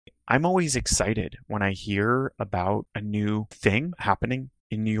I'm always excited when I hear about a new thing happening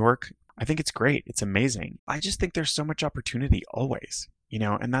in New York. I think it's great. It's amazing. I just think there's so much opportunity always,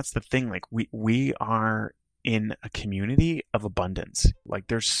 and that's the thing. Like we are in a community of abundance. Like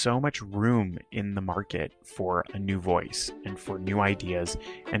there's so much room in the market for a new voice and for new ideas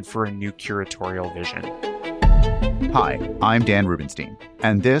and for a new curatorial vision. Hi, I'm Dan Rubenstein,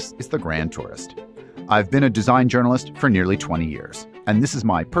 and this is The Grand Tourist. I've been a design journalist for nearly 20 years, and this is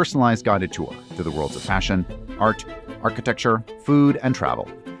my personalized guided tour through the worlds of fashion, art, architecture, food, and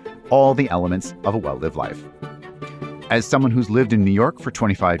travel, all the elements of a well-lived life. As someone who's lived in New York for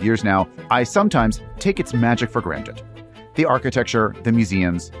 25 years now, I sometimes take its magic for granted. The architecture, the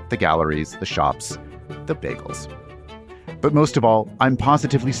museums, the galleries, the shops, the bagels. But most of all, I'm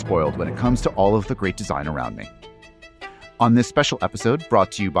positively spoiled when it comes to all of the great design around me. On this special episode,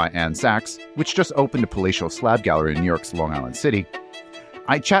 brought to you by Anne Sachs, which just opened a palatial slab gallery in New York's Long Island City,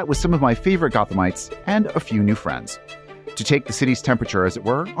 I chat with some of my favorite Gothamites and a few new friends to take the city's temperature, as it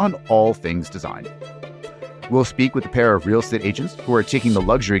were, on all things design. We'll speak with a pair of real estate agents who are taking the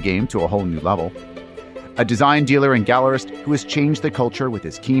luxury game to a whole new level, a design dealer and gallerist who has changed the culture with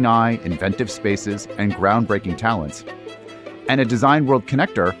his keen eye, inventive spaces, and groundbreaking talents, and a design world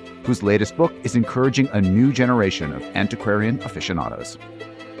connector whose latest book is encouraging a new generation of antiquarian aficionados.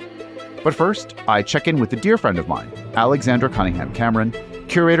 But first, I check in with a dear friend of mine, Alexandra Cunningham Cameron,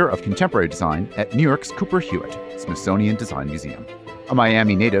 curator of contemporary design at New York's Cooper Hewitt Smithsonian Design Museum. A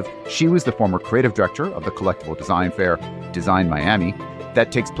Miami native, she was the former creative director of the collectible design fair Design Miami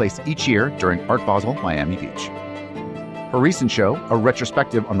that takes place each year during Art Basel, Miami Beach. Her recent show, a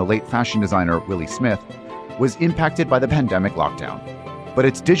retrospective on the late fashion designer Willi Smith, was impacted by the pandemic lockdown, but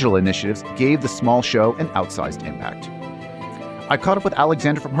its digital initiatives gave the small show an outsized impact. I caught up with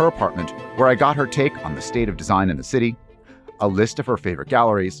Alexandra from her apartment, where I got her take on the state of design in the city, a list of her favorite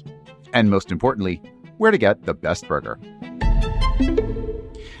galleries, and most importantly, where to get the best burger.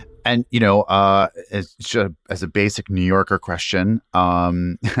 And, as a basic New Yorker question, what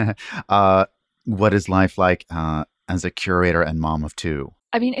is life like as a curator and mom of two?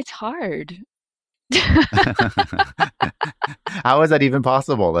 I mean, it's hard. How is that even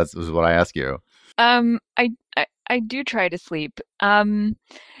possible? That's what I ask you. I do try to sleep. You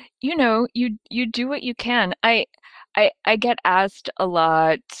do what you can. I get asked a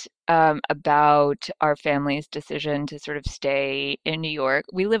lot about our family's decision to sort of stay in New York.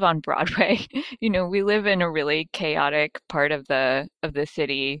 We live on Broadway. We live in a really chaotic part of the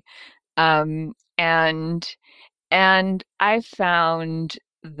city, and I found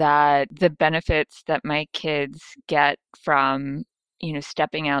that the benefits that my kids get from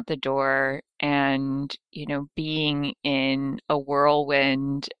stepping out the door and being in a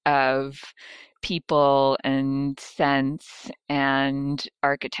whirlwind of people and scents and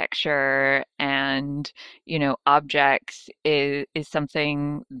architecture and objects is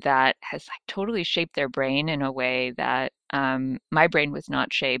something that has like totally shaped their brain in a way that my brain was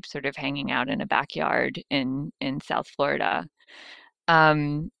not shaped, sort of hanging out in a backyard in South Florida.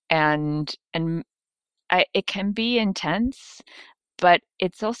 It can be intense, but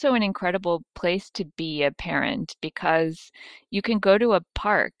it's also an incredible place to be a parent because you can go to a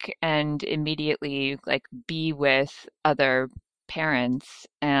park and immediately like be with other parents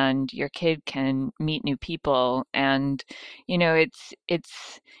and your kid can meet new people, and it's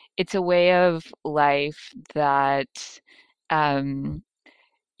a way of life that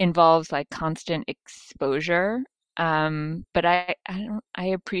involves like constant exposure. But I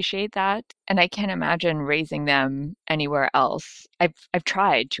appreciate that, and I can't imagine raising them anywhere else. I've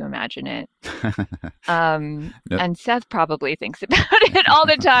tried to imagine it. Yep. And Seth probably thinks about it all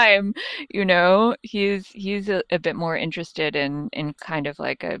the time. He's a bit more interested in kind of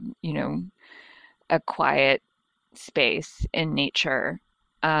like a quiet space in nature.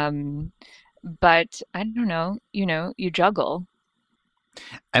 But I don't know, you juggle.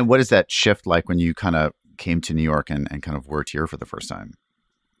 And what is that shift like when you kind of came to New York and kind of worked here for the first time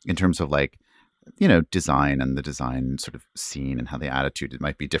in terms of like, design and the design sort of scene and how the attitude, it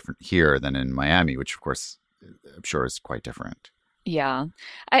might be different here than in Miami, which of course I'm sure is quite different. Yeah.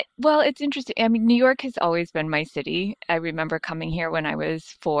 Well, it's interesting. I mean, New York has always been my city. I remember coming here when I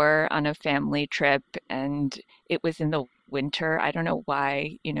was 4 on a family trip, and it was in the winter. I don't know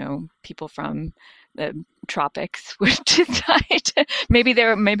why, people from the tropics would decide. Maybe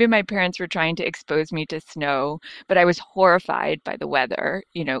my parents were trying to expose me to snow, but I was horrified by the weather,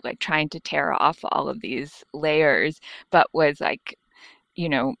 like trying to tear off all of these layers, but was like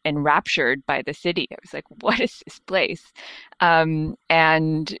enraptured by the city. I was like, what is this place?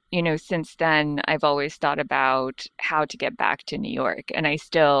 And, since then, I've always thought about how to get back to New York. And I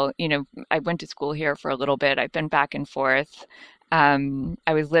still, I went to school here for a little bit. I've been back and forth.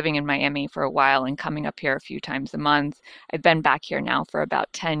 I was living in Miami for a while and coming up here a few times a month. I've been back here now for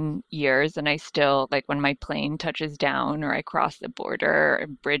about 10 years, and I still, like when my plane touches down or I cross the border or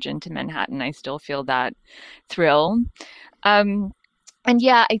bridge into Manhattan, I still feel that thrill. Um, and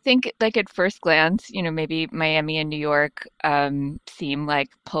yeah, I think like at first glance, maybe Miami and New York seem like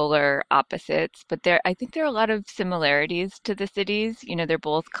polar opposites, but I think there are a lot of similarities to the cities. They're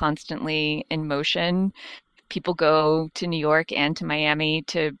both constantly in motion. People go to New York and to Miami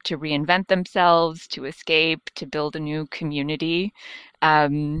to reinvent themselves, to escape, to build a new community.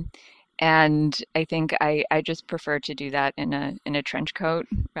 Um, and I think I just prefer to do that in a trench coat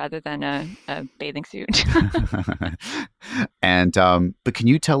rather than a bathing suit. And but can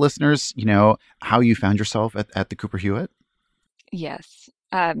you tell listeners, how you found yourself at the Cooper Hewitt? Yes.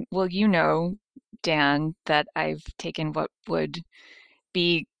 Well, Dan, that I've taken what would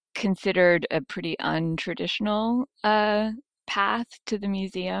be considered a pretty untraditional path to the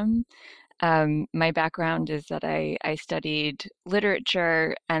museum. My background is that I studied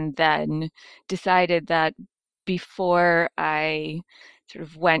literature and then decided that before I sort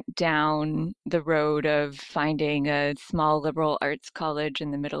of went down the road of finding a small liberal arts college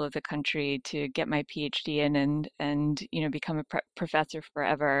in the middle of the country to get my PhD in and become a professor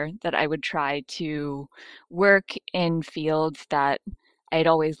forever, that I would try to work in fields that I'd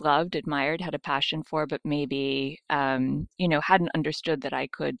always loved, admired, had a passion for, but maybe, hadn't understood that I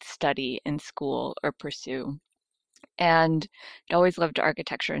could study in school or pursue. And I always loved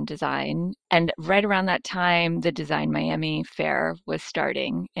architecture and design. And right around that time, the Design Miami Fair was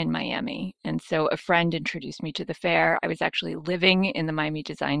starting in Miami. And so a friend introduced me to the fair. I was actually living in the Miami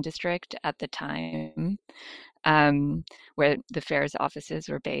Design District at the time, where the fair's offices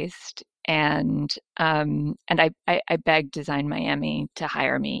were based. And I begged Design Miami to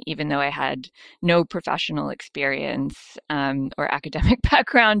hire me, even though I had no professional experience or academic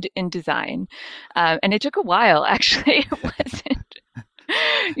background in design. And it took a while, actually. It wasn't,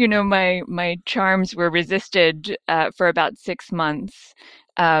 my charms were resisted for about 6 months.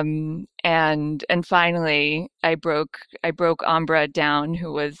 And finally I broke Ambra down,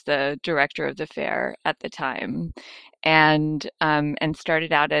 who was the director of the fair at the time, and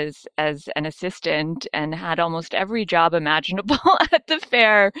started out as an assistant and had almost every job imaginable at the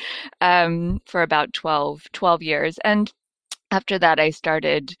fair for about 12 years. And after that, I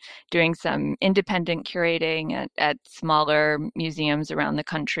started doing some independent curating at smaller museums around the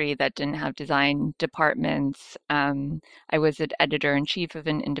country that didn't have design departments. I was an editor in chief of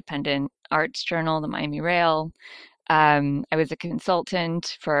an independent arts journal, the Miami Rail. I was a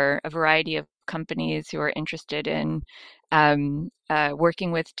consultant for a variety of companies who were interested in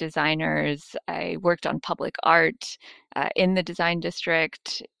working with designers. I worked on public art in the design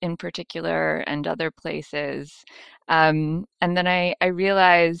district in particular and other places. And then I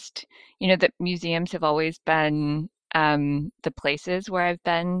realized, that museums have always been the places where I've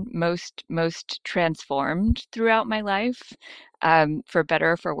been most transformed throughout my life. For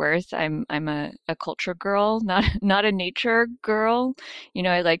better or for worse, I'm a culture girl, not a nature girl.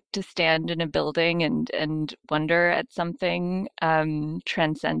 I like to stand in a building and wonder at something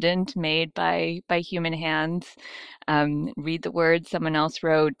transcendent made by human hands. Read the words someone else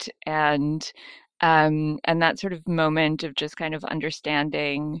wrote, and that sort of moment of just kind of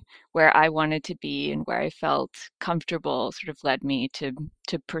understanding where I wanted to be and where I felt comfortable sort of led me to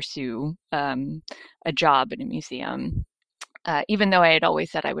pursue a job in a museum. Even though I had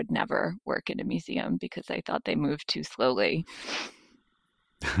always said I would never work in a museum because I thought they moved too slowly.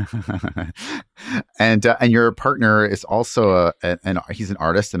 And your partner is also he's an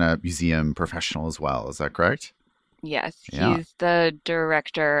artist and a museum professional as well. Is that correct? Yes, Yeah. he's the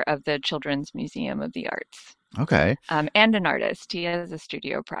director of the Children's Museum of the Arts. Okay. And an artist. He has a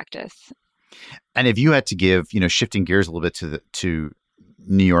studio practice. And if you had to give, shifting gears a little bit to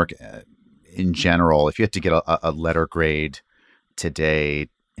New York in general, if you had to get a letter grade today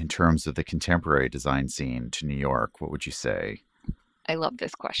in terms of the contemporary design scene to New York, what would you say? I love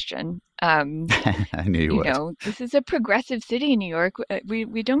this question. I knew you would. This is a progressive city in New York.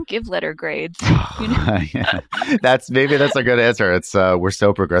 We don't give letter grades. Yeah. That's a good answer. It's we're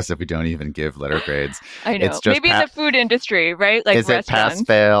so progressive we don't even give letter grades. I know. It's just maybe the food industry, right? Like is it pass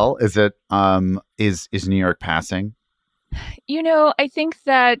fail? Is it is New York passing? I think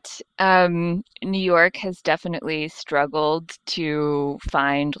that New York has definitely struggled to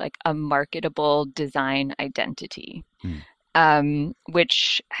find like a marketable design identity.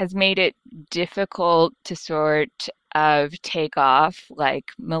 which has made it difficult to sort of take off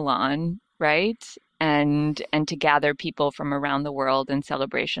like Milan, right? And to gather people from around the world in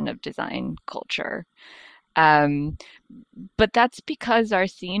celebration of design culture. Um, but that's because our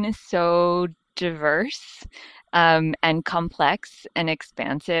scene is so diverse and complex and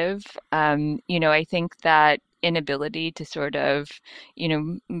expansive. I think that inability to sort of,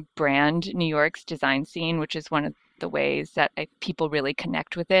 brand New York's design scene, which is one of the ways that people really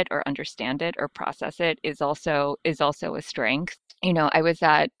connect with it or understand it or process it, is also a strength. I was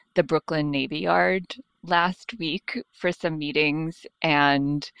at the Brooklyn Navy Yard last week for some meetings,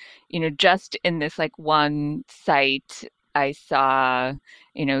 and just in this like one site, I saw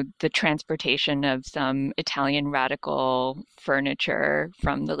the transportation of some Italian radical furniture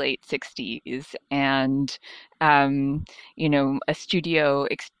from the late 60s, and a studio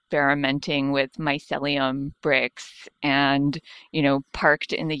experimenting with mycelium bricks, and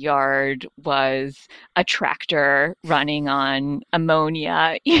parked in the yard was a tractor running on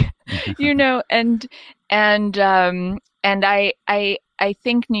ammonia. And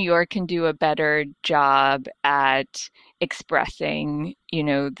think New York can do a better job at expressing,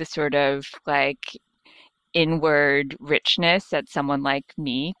 the sort of like inward richness that someone like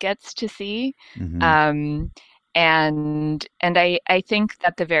me gets to see. Hmm. Um, and I think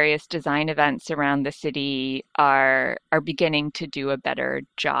that the various design events around the city are beginning to do a better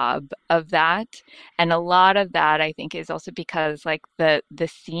job of that. And a lot of that I think is also because like the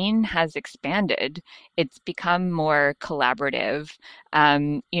scene has expanded. It's become more collaborative.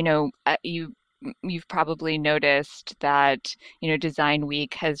 You've probably noticed that, Design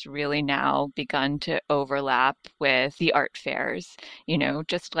Week has really now begun to overlap with the art fairs,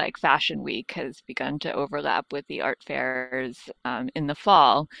 just like Fashion Week has begun to overlap with the art fairs in the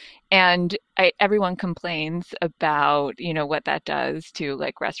fall. And everyone complains about, what that does to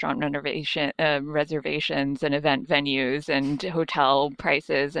like restaurant reservations and event venues and hotel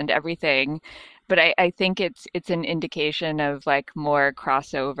prices and everything. But I think it's an indication of like more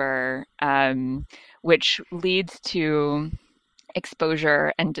crossover, which leads to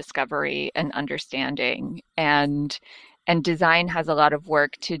exposure and discovery and understanding. And design has a lot of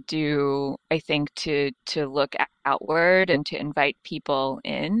work to do, I think, to look outward and to invite people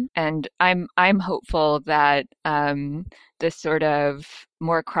in. And I'm hopeful that this sort of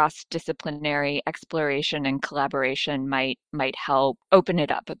more cross-disciplinary exploration and collaboration might help open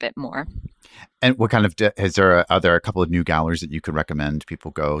it up a bit more. And what kind of are there a couple of new galleries that you could recommend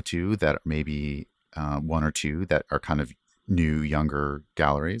people go to that are maybe one or two that are kind of new, younger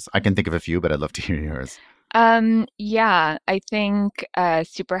galleries? I can think of a few, but I'd love to hear yours. Yeah, I think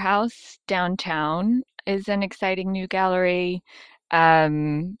Superhouse downtown is an exciting new gallery.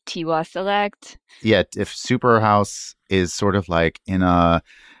 Tiwa Select. Yeah, if Superhouse is sort of like in a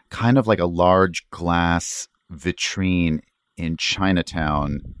kind of like a large glass vitrine in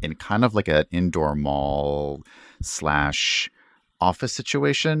Chinatown, in kind of like an indoor mall slash office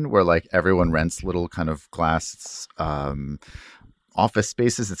situation where like everyone rents little kind of glass office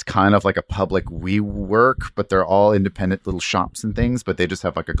spaces. It's kind of like a public WeWork, but they're all independent little shops and things, but they just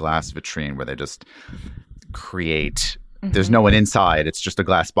have like a glass vitrine where they just create. There's Hmm. no one inside. It's just a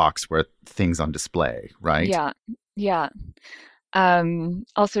glass box where things on display, right? Yeah, yeah.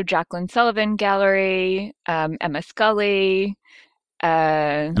 Also Jacqueline Sullivan Gallery, Emma Scully.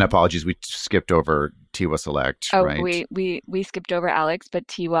 Uh, And apologies, we skipped over Tiwa Select, oh, right? we skipped over Alex, but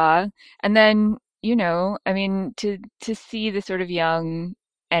Tiwa. And then, I mean, to see the sort of young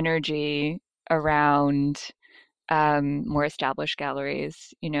energy around more established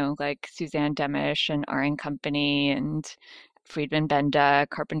galleries, like Suzanne Demisch and R and Company and Friedman Benda,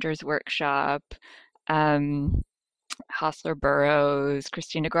 Carpenter's Workshop, um, Hostler Burroughs,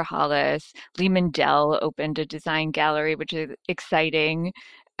 Christina Grajales, Lee Mandel opened a design gallery, which is exciting.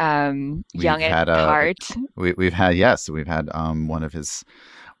 Young We've at had heart. we've had yes, we've had one of his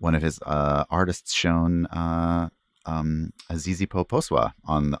artists shown Azizi Poposwa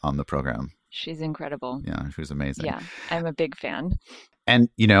on the program. She's incredible. Yeah, she was amazing. Yeah, I'm a big fan. And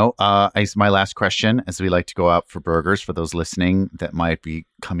my last question, as we like to go out for burgers for those listening that might be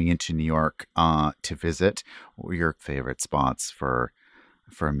coming into New York to visit, what were your favorite spots for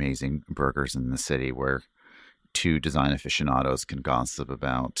amazing burgers in the city where two design aficionados can gossip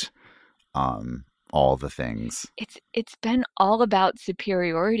about all the things? It's been all about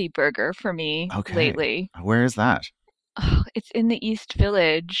Superiority Burger for me Okay, lately. where is that? Oh, it's in the East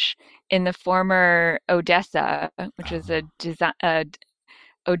Village in the former Odessa, which is a Oh, design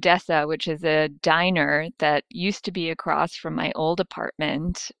Odessa, which is a diner that used to be across from my old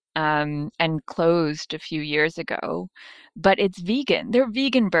apartment, and closed a few years ago. But it's vegan. They're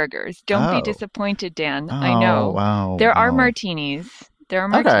vegan burgers. Don't be Oh. disappointed, Dan. I Oh, know. wow, There are wow. martinis. There are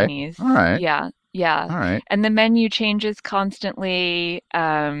Okay. martinis. All right. Yeah, yeah. All right. And the menu changes constantly.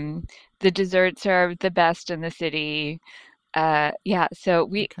 The desserts are the best in the city. Yeah, so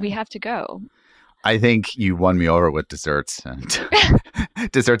we Okay. have to go. I think you won me over with desserts and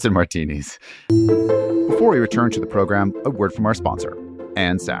desserts and martinis. Before we return to the program, a word from our sponsor,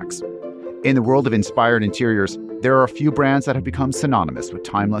 Anne Sachs. In the world of inspired interiors, there are a few brands that have become synonymous with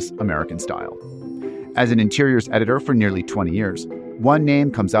timeless American style. As an interiors editor for nearly 20 years, one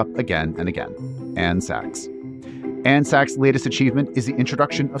name comes up again and again, Anne Sachs. Anne Sachs' latest achievement is the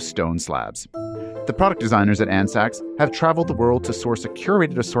introduction of stone slabs. The product designers at Anne Sachs have traveled the world to source a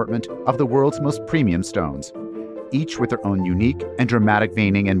curated assortment of the world's most premium stones, each with their own unique and dramatic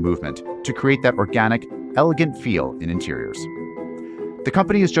veining and movement to create that organic, elegant feel in interiors. The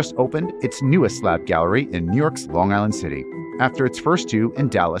company has just opened its newest slab gallery in New York's Long Island City, after its first two in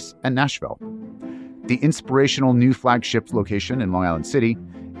Dallas and Nashville. The inspirational new flagship location in Long Island City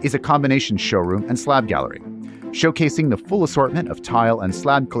is a combination showroom and slab gallery, showcasing the full assortment of tile and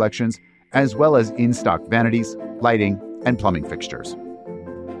slab collections, as well as in-stock vanities, lighting, and plumbing fixtures.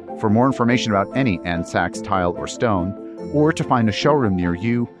 For more information about any Anne Sachs tile or stone, or to find a showroom near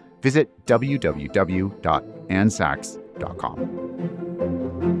you, visit www.annesachs.com.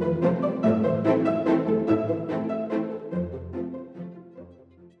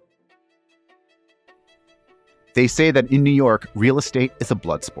 They say that in New York, real estate is a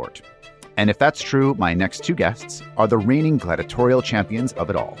blood sport. And if that's true, my next two guests are the reigning gladiatorial champions of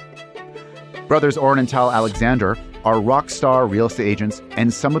it all. Brothers Oren and Tal Alexander are rock star real estate agents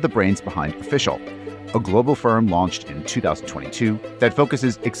and some of the brains behind Official, a global firm launched in 2022 that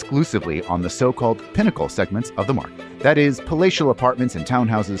focuses exclusively on the so-called pinnacle segments of the market. That is, palatial apartments and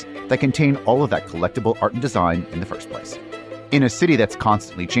townhouses that contain all of that collectible art and design in the first place. In a city that's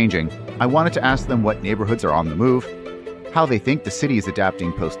constantly changing, I wanted to ask them what neighborhoods are on the move, how they think the city is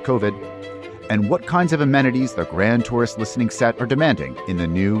adapting post-COVID, and what kinds of amenities the grand tourist listening set are demanding in the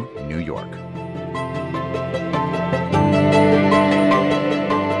new New York.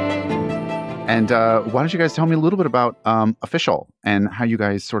 And why don't you guys tell me a little bit about Official and how you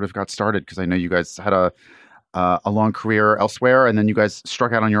guys sort of got started? Because I know you guys had a long career elsewhere, and then you guys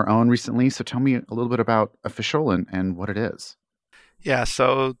struck out on your own recently. So tell me a little bit about Official and what it is. Yeah,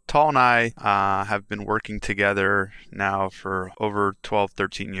 so Tal and I have been working together now for over 12,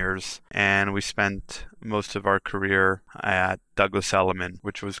 13 years, and we spent most of our career at Douglas Elliman,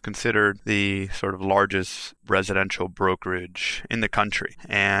 which was considered the sort of largest residential brokerage in the country.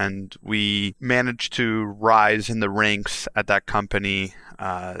 And we managed to rise in the ranks at that company,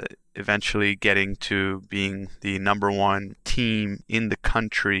 eventually getting to being the number one team in the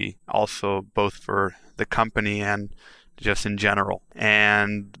country, also both for the company and just in general.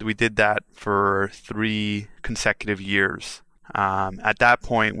 And we did that for 3 consecutive years. At that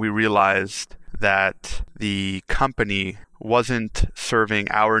point, we realized that the company wasn't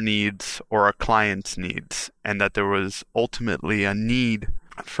serving our needs or our clients' needs, and that there was ultimately a need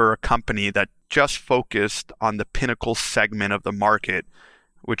for a company that just focused on the pinnacle segment of the market,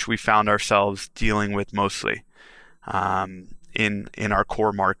 which we found ourselves dealing with mostly in our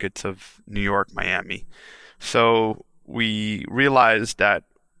core markets of New York, Miami. So we realized that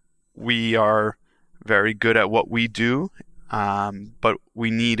we are very good at what we do, but we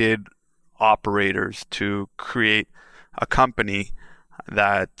needed operators to create a company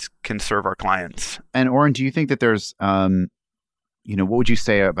that can serve our clients. And Oren, do you think that there's, what would you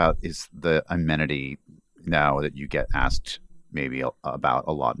say about is the amenity now that you get asked maybe about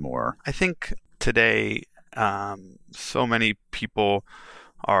a lot more? I think today, so many people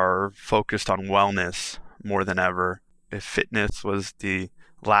are focused on wellness more than ever. If fitness was the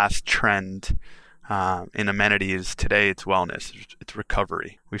last trend in amenities, today it's wellness, it's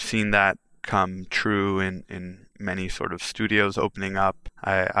recovery. We've seen that come true in many sort of studios opening up.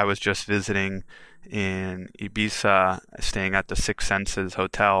 I was just visiting in Ibiza, staying at the Six Senses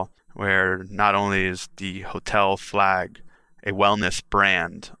Hotel, where not only is the hotel flag a wellness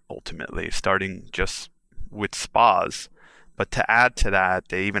brand, ultimately, starting just with spas, but to add to that,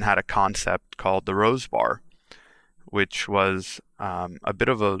 they even had a concept called the Rose Bar, which was a bit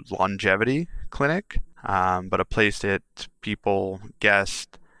of a longevity clinic, but a place that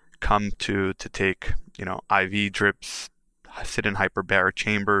guests come to take, IV drips, sit in hyperbaric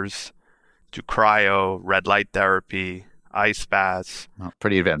chambers, do cryo, red light therapy, ice baths. Well,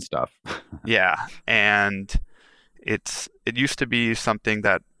 pretty advanced stuff. Yeah, and it used to be something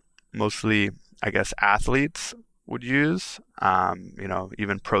that mostly, I guess, athletes would use.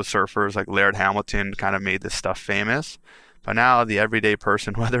 Even pro surfers like Laird Hamilton kind of made this stuff famous. But now the everyday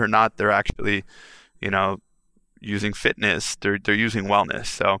person, whether or not they're actually, using fitness, they're using wellness.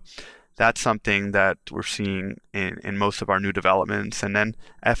 So that's something that we're seeing in most of our new developments. And then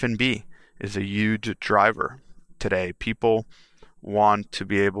F&B is a huge driver today. People want to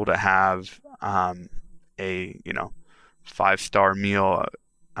be able to have a 5-star meal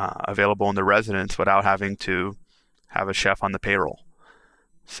available in the residence without having to have a chef on the payroll.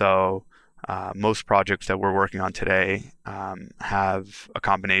 So most projects that we're working on today have a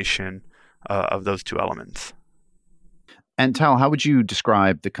combination of those two elements. And Tal, how would you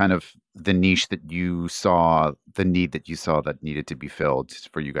describe the niche that you saw, the need that you saw that needed to be filled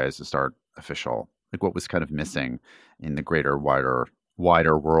for you guys to start Official? Like, what was kind of missing in the greater, wider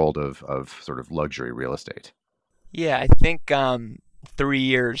world of sort of luxury real estate? Yeah, I think 3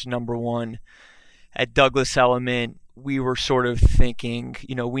 years, number one, at Douglas Elliman, we were sort of thinking,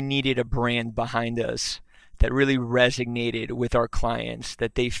 we needed a brand behind us that really resonated with our clients,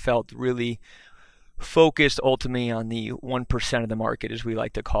 that they felt really focused ultimately on the 1% of the market, as we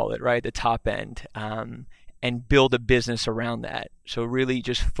like to call it, right? The top end, and build a business around that. So really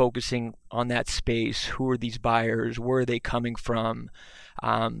just focusing on that space. Who are these buyers? Where are they coming from?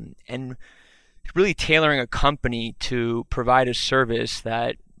 And really tailoring a company to provide a service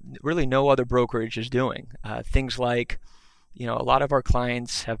that really no other brokerage is doing. Things like, a lot of our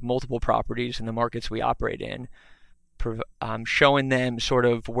clients have multiple properties in the markets we operate in, showing them sort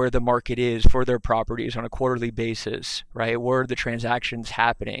of where the market is for their properties on a quarterly basis, right? Where are the transactions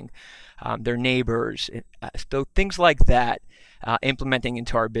happening, their neighbors, so things like that, implementing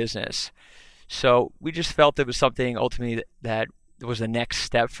into our business. So we just felt it was something ultimately that was the next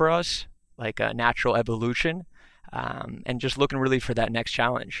step for us, like a natural evolution, and just looking really for that next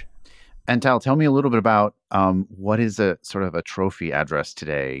challenge. And Tal, tell me a little bit about what is a sort of a trophy address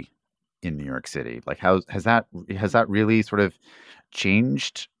today in New York City? Like, how has that really sort of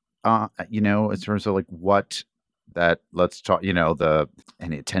changed? In terms of like what that, let's talk, the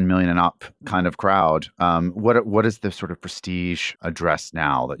 10 million and up kind of crowd. What is the sort of prestige address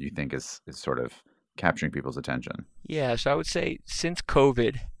now that you think is sort of capturing people's attention? Yeah, so I would say since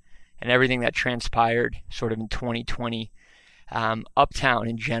COVID and everything that transpired sort of in 2020, Uptown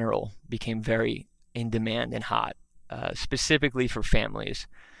in general became very in demand and hot, specifically for families.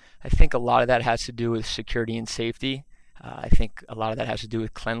 I think a lot of that has to do with security and safety. I think a lot of that has to do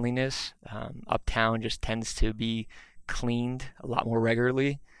with cleanliness. Uptown just tends to be cleaned a lot more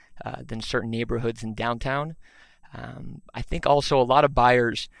regularly than certain neighborhoods in downtown. I think also a lot of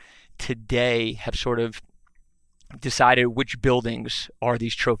buyers today have sort of decided which buildings are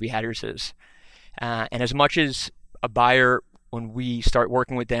these trophy addresses. And as much as a buyer, when we start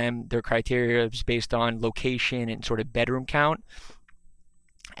working with them, their criteria is based on location and sort of bedroom count,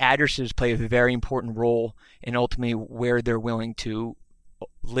 addresses play a very important role in ultimately where they're willing to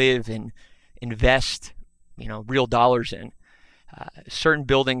live and invest, real dollars in. Certain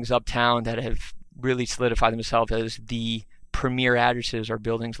buildings uptown that have really solidified themselves as the premier addresses are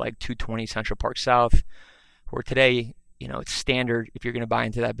buildings like 220 Central Park South, where today, it's standard if you're going to buy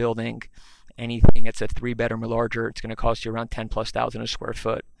into that building, anything that's a 3-bedroom or larger, it's going to cost you around $10,000+ a square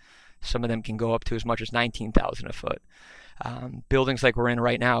foot. Some of them can go up to as much as $19,000 a foot. Buildings like we're in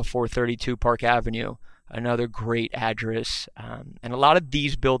right now, 432 Park Avenue, another great address. And a lot of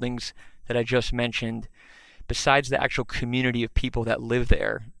these buildings that I just mentioned, besides the actual community of people that live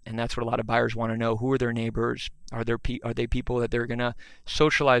there, and that's what a lot of buyers want to know, who are their neighbors? Are they people that they're going to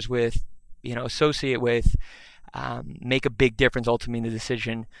socialize with, associate with, make a big difference ultimately in the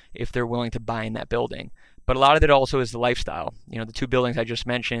decision if they're willing to buy in that building. But a lot of it also is the lifestyle. The 2 buildings I just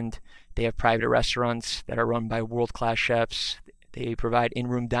mentioned, they have private restaurants that are run by world-class chefs. They provide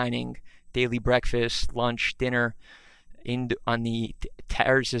in-room dining, daily breakfast, lunch, dinner, on the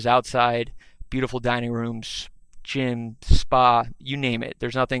terraces outside, beautiful dining rooms, gym, spa, you name it.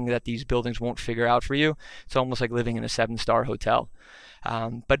 There's nothing that these buildings won't figure out for you. It's almost like living in a 7-star hotel.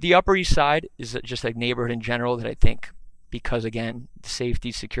 But the Upper East Side is just a neighborhood in general that I think, because again, the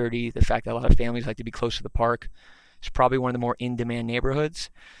safety, security, the fact that a lot of families like to be close to the park, it's probably one of the more in-demand neighborhoods.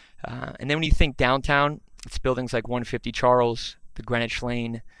 And then when you think downtown, it's buildings like 150 Charles, the Greenwich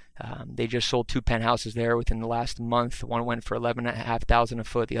Lane. They just sold 2 penthouses there within the last month. One went for $11,500 a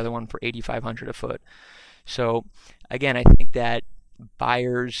foot, the other one for $8,500 a foot. So again, I think that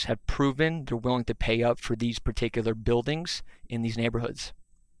buyers have proven they're willing to pay up for these particular buildings in these neighborhoods.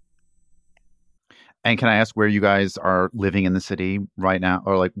 And can I ask where you guys are living in the city right now,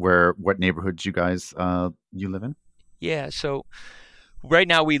 or like what neighborhoods you guys you live in? Yeah, so right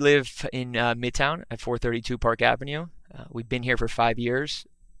now we live in Midtown at 432 Park Avenue. We've been here for 5 years.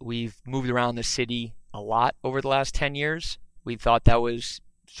 We've moved around the city a lot over the last 10 years. We thought that was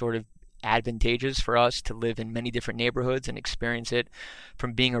sort of advantageous for us to live in many different neighborhoods and experience it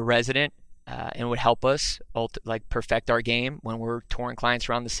from being a resident, and would help us perfect our game when we're touring clients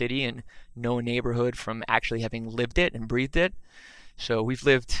around the city and know a neighborhood from actually having lived it and breathed it. So we've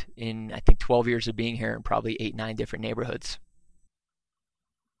lived in, I think, 12 years of being here in probably 8, 9 different neighborhoods.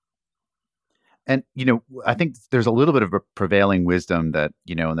 And, I think there's a little bit of a prevailing wisdom that,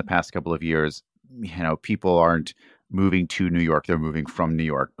 in the past couple of years, people aren't moving to New York, they're moving from New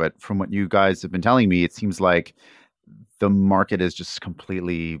York. But from what you guys have been telling me, it seems like the market is just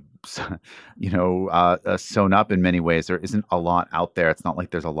completely, sewn up in many ways. There isn't a lot out there. It's not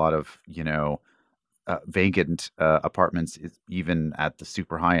like there's a lot of, vacant apartments, even at the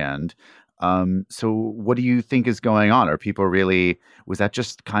super high end. So what do you think is going on? Are people really, was that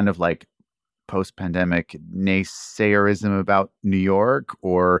just kind of like post-pandemic naysayerism about New York,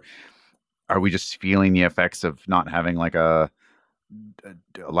 or are we just feeling the effects of not having like a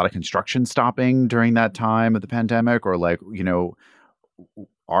lot of construction stopping during that time of the pandemic, or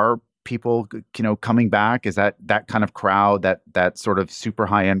are people, coming back? Is that kind of crowd, that sort of super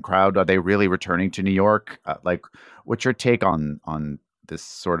high end crowd, are they really returning to New York? What's your take on this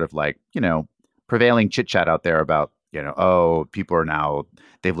sort of prevailing chit chat out there about, people are now,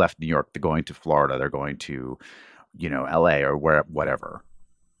 they've left New York, they're going to Florida, they're going to, LA or whatever.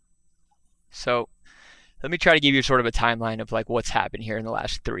 So let me try to give you sort of a timeline of what's happened here in the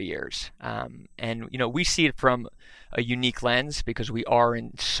last 3 years. And we see it from a unique lens because we are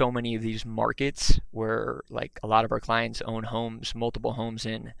in so many of these markets where a lot of our clients own homes, multiple homes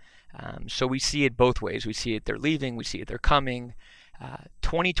in. So we see it both ways. We see it they're leaving, we see it they're coming.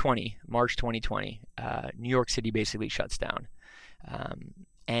 2020, March 2020, New York City basically shuts down.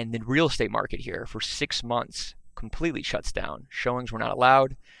 And the real estate market here for 6 months completely shuts down. Showings were not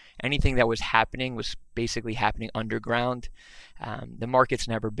allowed. Anything that was happening was basically happening underground. The market's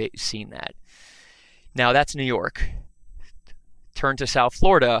never seen that. Now that's New York. Turn to South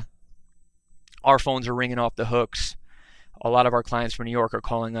Florida. Our phones are ringing off the hooks. A lot of our clients from New York are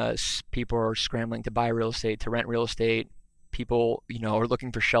calling us. People are scrambling to buy real estate, to rent real estate. People, are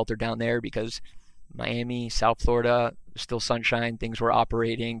looking for shelter down there because Miami, South Florida, still sunshine, things were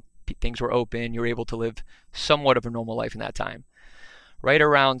operating, things were open. You were able to live somewhat of a normal life in that time. Right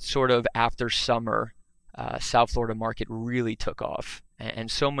around sort of after summer, South Florida market really took off.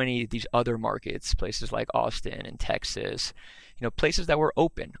 And so many of these other markets, places like Austin and Texas, places that were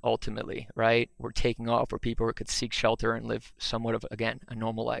open ultimately, right, were taking off where people could seek shelter and live somewhat of, again, a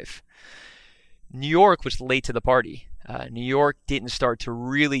normal life. New York was late to the party. New York didn't start to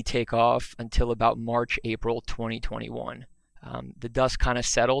really take off until about March, April 2021. The dust kind of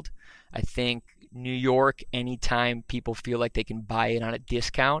settled. I think New York, anytime people feel like they can buy it on a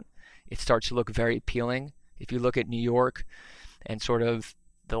discount, it starts to look very appealing. If you look at New York and sort of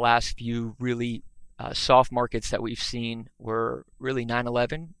the last few really soft markets that we've seen were really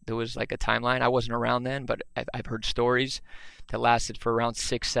 9/11. There was a timeline. I wasn't around then, but I've heard stories that lasted for around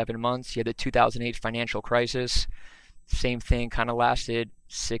 6-7 months. You had the 2008 financial crisis. Same thing kind of lasted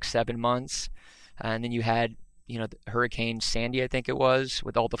 6-7 months. And then you had, Hurricane Sandy, I think it was,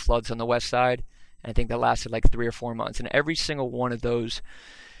 with all the floods on the west side. And I think that lasted 3 or 4 months. And every single one of those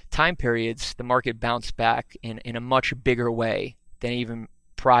time periods, the market bounced back in a much bigger way than even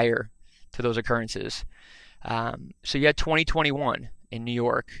prior to those occurrences. So you had 2021 in New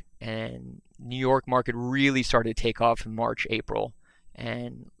York, and New York market really started to take off in March, April.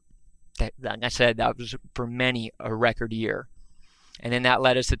 And like I said, that was for many a record year. And then that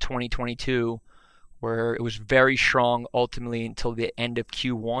led us to 2022, where it was very strong ultimately until the end of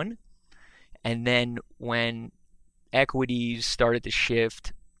Q1. And then when equities started to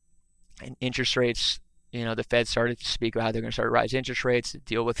shift and interest rates, the Fed started to speak about how they're going to start to rise interest rates to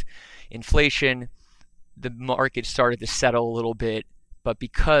deal with inflation, the market started to settle a little bit. But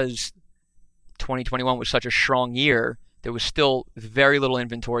because 2021 was such a strong year, there was still very little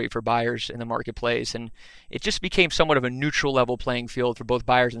inventory for buyers in the marketplace. And it just became somewhat of a neutral level playing field for both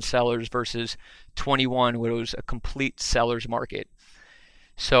buyers and sellers versus 21, where it was a complete seller's market.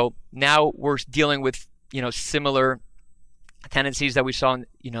 So now we're dealing with, similar tendencies that we saw in,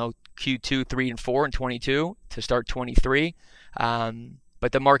 Q2, 3, and 4 and 22 to start 23.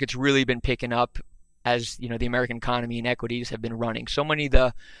 But the market's really been picking up as, the American economy and equities have been running. So many of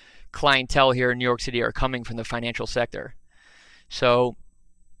the clientele here in New York City are coming from the financial sector. So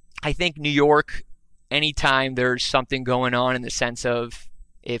I think New York, anytime there's something going on in the sense of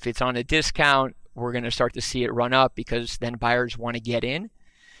if it's on a discount, we're going to start to see it run up because then buyers want to get in.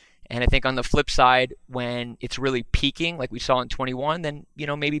 And I think on the flip side, when it's really peaking, like we saw in 21, then,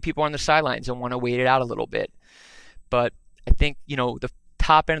 maybe people are on the sidelines and want to wait it out a little bit. But I think, the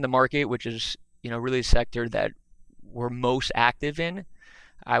top end of the market, which is, really a sector that we're most active in,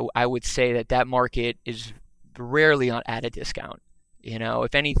 I would say that market is rarely at a discount.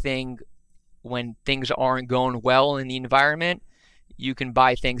 If anything, when things aren't going well in the environment, you can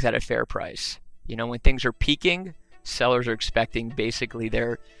buy things at a fair price. When things are peaking, sellers are expecting basically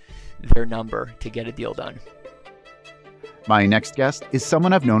their number to get a deal done. My next guest is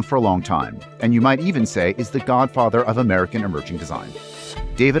someone I've known for a long time, and you might even say is the godfather of American emerging design.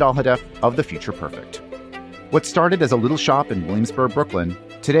 David Alhadeff of The Future Perfect. What started as a little shop in Williamsburg, Brooklyn,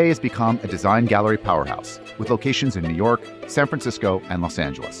 today has become a design gallery powerhouse with locations in New York, San Francisco, and Los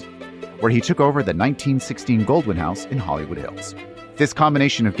Angeles, where he took over the 1916 Goldwyn House in Hollywood Hills. This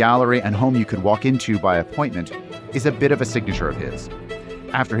combination of gallery and home you could walk into by appointment is a bit of a signature of his.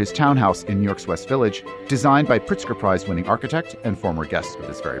 After his townhouse in New York's West Village, designed by Pritzker Prize-winning architect and former guest of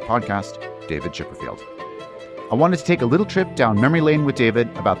this very podcast, David Chipperfield. I wanted to take a little trip down memory lane with David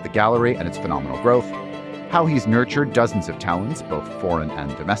about the gallery and its phenomenal growth, how he's nurtured dozens of talents, both foreign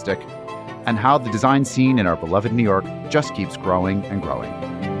and domestic, and how the design scene in our beloved New York just keeps growing and growing.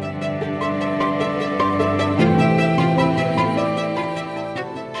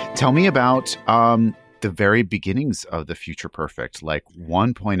 Tell me about the very beginnings of The Future Perfect, like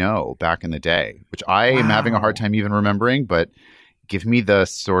 1.0 back in the day, which I am having a hard time even remembering, but give me the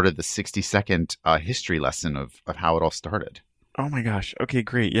sort of the 60-second history lesson of how it all started. Oh my gosh. Okay,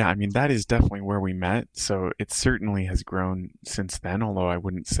 great. Yeah, I mean, that is definitely where we met. So it certainly has grown since then, although I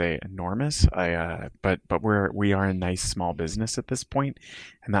wouldn't say enormous. But we are a nice small business at this point,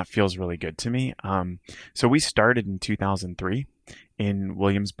 and that feels really good to me. So we started in 2003 in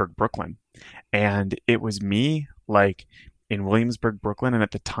Williamsburg, Brooklyn. And it was me, like, in Williamsburg, Brooklyn. And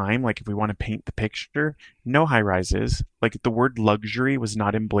at the time, like, if we want to paint the picture, no high rises. Like, the word luxury was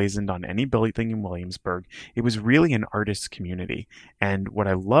not emblazoned on any building in Williamsburg. It was really an artist's community. And what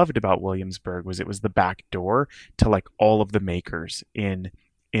I loved about Williamsburg was it was the back door to, like, all of the makers in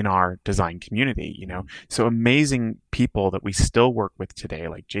our design community, So amazing people that we still work with today,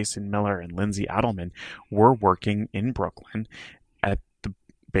 like Jason Miller and Lindsay Adelman, were working in Brooklyn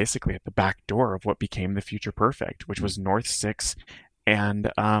basically at the back door of what became The Future Perfect, which was North 6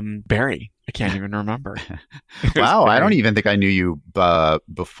 and Barry. I can't even remember. Wow, I don't even think I knew you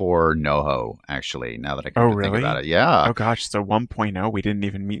before NoHo, actually, now that I can think about it. Yeah. Oh, gosh. So 1.0, we didn't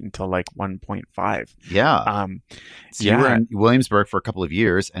even meet until like 1.5. Yeah. So you were in Williamsburg for a couple of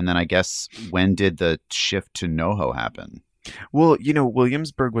years, and then I guess when did the shift to NoHo happen? Well,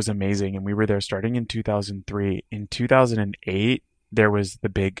 Williamsburg was amazing, and we were there starting in 2003. In 2008, there was the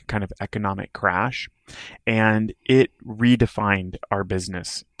big kind of economic crash, and it redefined our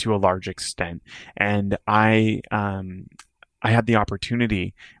business to a large extent. And I had the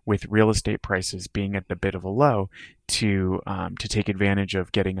opportunity, with real estate prices being at a bit of a low, to take advantage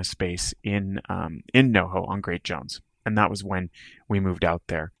of getting a space in NoHo on Great Jones. And that was when we moved out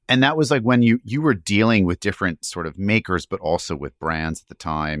there. And that was like when you were dealing with different sort of makers, but also with brands at the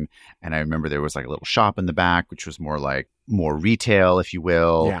time. And I remember there was like a little shop in the back, which was more retail, if you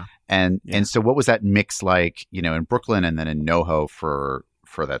will. Yeah. And so what was that mix like, in Brooklyn and then in NoHo for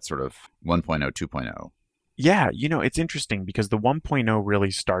that sort of 1.0, 2.0? Yeah, it's interesting because the 1.0 really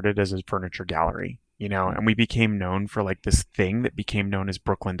started as a furniture gallery, and we became known for like this thing that became known as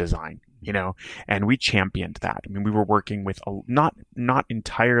Brooklyn Design, and we championed that. I mean, we were working with not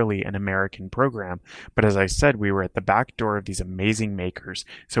entirely an American program, but as I said, we were at the back door of these amazing makers.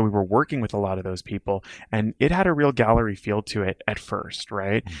 So we were working with a lot of those people, and it had a real gallery feel to it at first,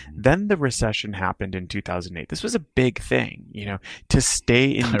 right? Mm-hmm. Then the recession happened in 2008. This was a big thing, to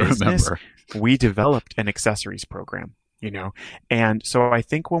stay in business. We developed an accessories program. And so I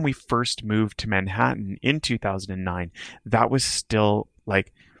think when we first moved to Manhattan in 2009, that was still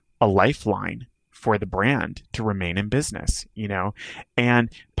like a lifeline for the brand to remain in business, and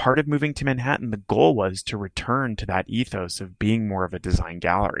part of moving to Manhattan, the goal was to return to that ethos of being more of a design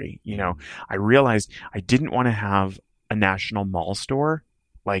gallery. I realized I didn't want to have a national mall store.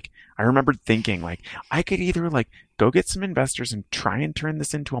 Like, I remember thinking, like, I could either like go get some investors and try and turn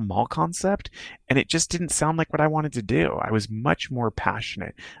this into a mall concept, and it just didn't sound like what I wanted to do. I was much more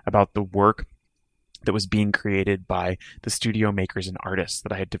passionate about the work that was being created by the studio makers and artists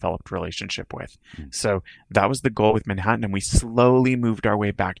that I had developed a relationship with. So that was the goal with Manhattan, and we slowly moved our way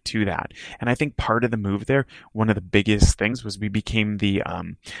back to that. And I think part of the move there, one of the biggest things was we became the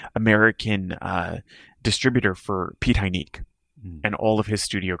American distributor for Piet Hein. and all of his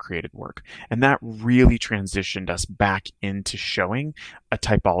studio created work. And that really transitioned us back into showing a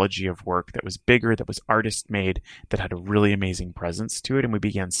typology of work that was bigger, that was artist made, that had a really amazing presence to it. And we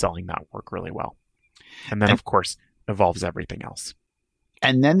began selling that work really well. And then, of course, evolves everything else.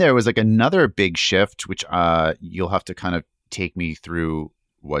 And then there was like another big shift, which you'll have to kind of take me through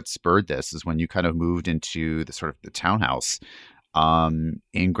what spurred this, is when you kind of moved into the sort of the townhouse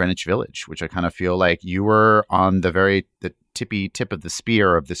in Greenwich Village, which I kind of feel like you were on the tippy tip of the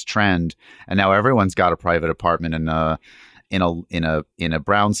spear of this trend, and now everyone's got a private apartment in a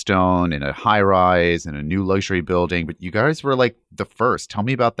brownstone, in a high rise, in a new luxury building. But you guys were like the first. Tell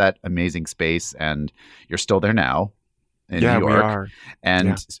me about that amazing space, and you're still there now in New York. We are.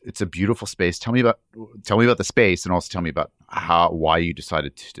 And it's a beautiful space. Tell me about the space, and also tell me about why you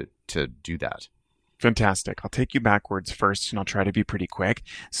decided to do that. Fantastic. I'll take you backwards first, and I'll try to be pretty quick.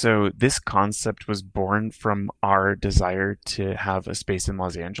 So this concept was born from our desire to have a space in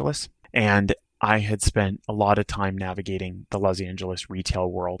Los Angeles. And I had spent a lot of time navigating the Los Angeles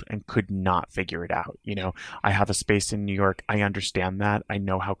retail world and could not figure it out. I have a space in New York. I understand that. I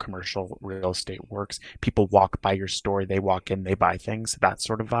know how commercial real estate works. People walk by your store, they walk in, they buy things, that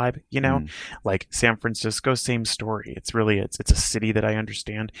sort of vibe, like San Francisco, same story. It's a city that I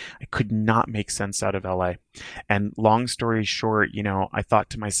understand. I could not make sense out of LA. And long story short, I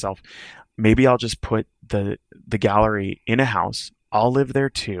thought to myself, maybe I'll just put the gallery in a house. I'll live there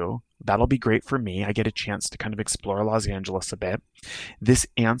too. That'll be great for me. I get a chance to kind of explore Los Angeles a bit. This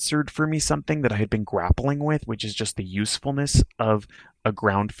answered for me something that I had been grappling with, which is just the usefulness of a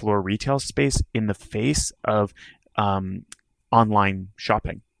ground floor retail space in the face of online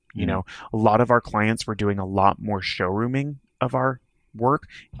shopping. A lot of our clients were doing a lot more showrooming of our work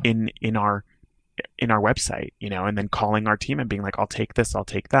in our website, and then calling our team and being like, I'll take this, I'll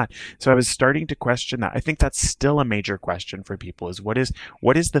take that. So I was starting to question that. I think that's still a major question for people, is what is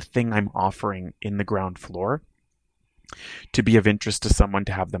the thing I'm offering in the ground floor to be of interest to someone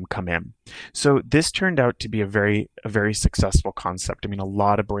to have them come in. So this turned out to be a very successful concept. I mean, a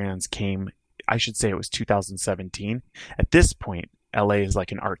lot of brands came, I should say it was 2017. At this point, LA is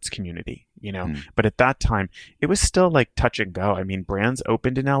like an arts community, but at that time it was still like touch and go. I mean, brands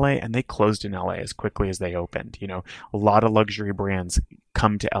opened in LA and they closed in LA as quickly as they opened. A lot of luxury brands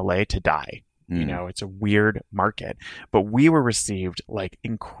come to LA to die. It's a weird market, but we were received like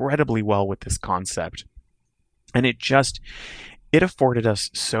incredibly well with this concept. And it afforded us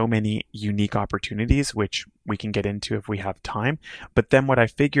so many unique opportunities, which we can get into if we have time. But then what I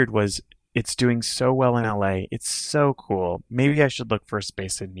figured was, it's doing so well in LA. It's so cool. Maybe I should look for a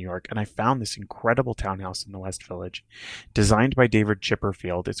space in New York. And I found this incredible townhouse in the West Village, designed by David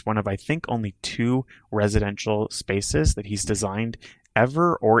Chipperfield. It's one of, I think, only 2 residential spaces that he's designed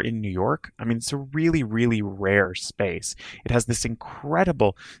ever or in New York. I mean, it's a really, really rare space. It has this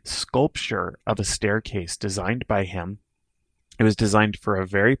incredible sculpture of a staircase designed by him. It was designed for a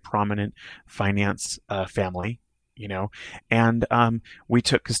very prominent finance family. And we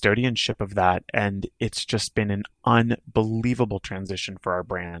took custodianship of that, and it's just been an unbelievable transition for our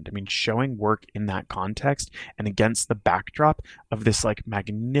brand. I mean, showing work in that context and against the backdrop of this like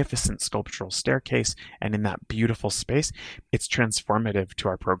magnificent sculptural staircase and in that beautiful space, it's transformative to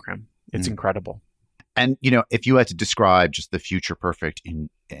our program. It's incredible. And, if you had to describe just the Future Perfect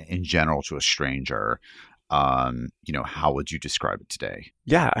in general to a stranger, how would you describe it today?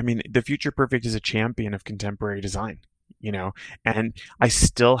 Yeah, I mean, the Future Perfect is a champion of contemporary design, and I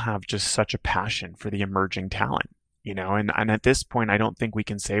still have just such a passion for the emerging talent, and at this point, I don't think we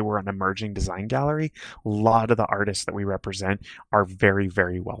can say we're an emerging design gallery. A lot of the artists that we represent are very,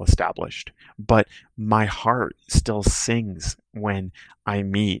 very well established, but my heart still sings when I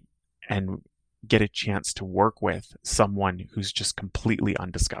meet and get a chance to work with someone who's just completely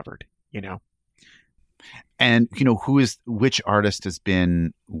undiscovered, And, which artist has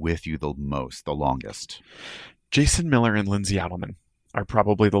been with you the longest? Jason Miller and Lindsay Adelman are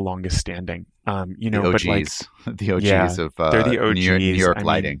probably the longest standing. The OGs, of they're the OGs. New York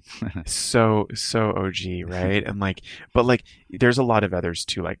lighting. so OG, right? And but there's a lot of others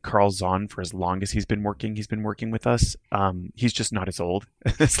too. Like Carl Zahn, for as long as he's been working with us. He's just not as old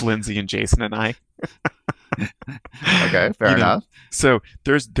as Lindsay and Jason and I. Okay, fair enough. So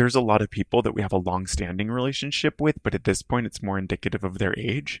there's a lot of people that we have a long-standing relationship with, but at this point it's more indicative of their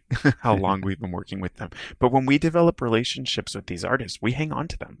age, how long we've been working with them. But when we develop relationships with these artists, we hang on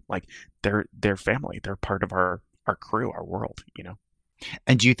to them. Like they're family. They're part of our crew, our world,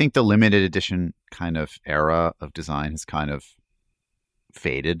 And do you think the limited edition kind of era of design has kind of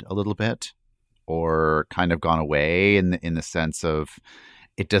faded a little bit, or kind of gone away in the sense of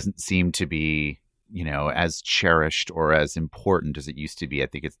it doesn't seem to be as cherished or as important as it used to be? I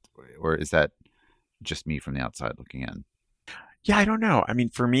think or is that just me from the outside looking in? Yeah, I don't know. I mean,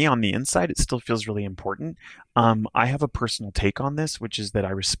 for me on the inside, it still feels really important. I have a personal take on this, which is that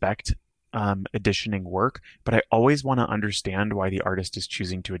I respect editioning work, but I always want to understand why the artist is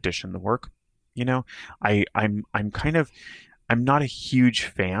choosing to edition the work. You know, I'm kind of I'm not a huge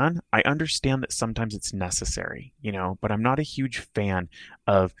fan. I understand that sometimes it's necessary, but I'm not a huge fan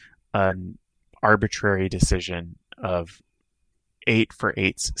of an arbitrary decision of eight for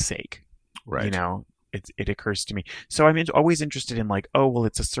eight's sake. Right. It occurs to me. So I'm always interested in like, oh, well,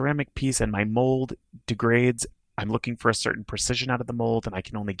 it's a ceramic piece and my mold degrades. I'm looking for a certain precision out of the mold and I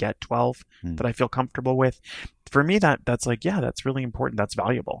can only get 12 that I feel comfortable with. For me, that's like, yeah, that's really important. That's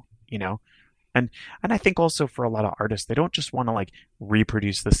valuable, And I think also for a lot of artists, they don't just want to like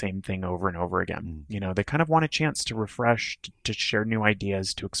reproduce the same thing over and over again. They kind of want a chance to refresh, to share new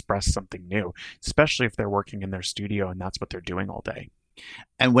ideas, to express something new, especially if they're working in their studio and that's what they're doing all day.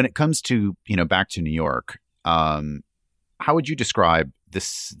 And when it comes to, back to New York, how would you describe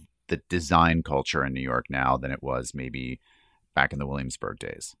the design culture in New York now than it was maybe back in the Williamsburg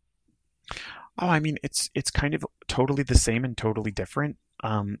days? Oh, I mean, it's kind of totally the same and totally different.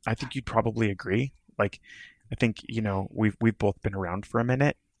 I think you'd probably agree. Like, I think, we've both been around for a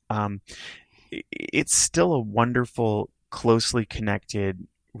minute. It's still a wonderful, closely connected,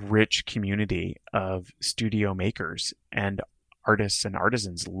 rich community of studio makers and artists and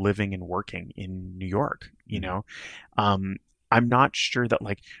artisans living and working in New York, I'm not sure that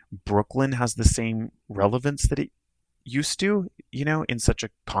like Brooklyn has the same relevance that it used to, in such a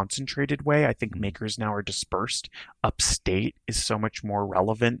concentrated way. I think makers now are dispersed. Upstate is so much more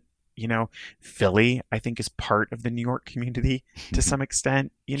relevant. Philly, I think, is part of the New York community to some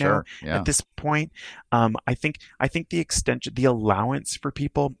extent, Sure, yeah. At this point. I think the extension, the allowance for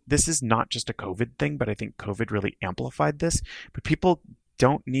people, this is not just a COVID thing, but I think COVID really amplified this. But people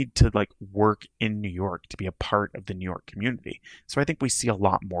don't need to like work in New York to be a part of the New York community. So I think we see a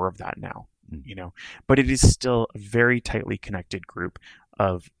lot more of that now, but it is still a very tightly connected group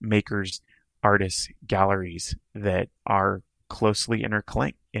of makers, artists, galleries that are closely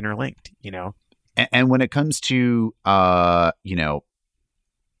interlinked, And when it comes to,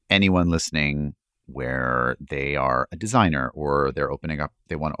 anyone listening where they are a designer or they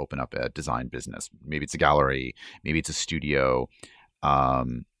want to open up a design business, maybe it's a gallery, maybe it's a studio,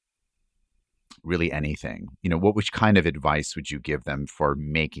 really anything, which kind of advice would you give them for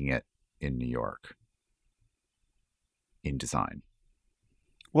making it in New York in design?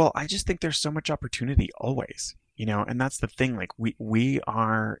 Well, I just think there's so much opportunity always, and that's the thing. Like we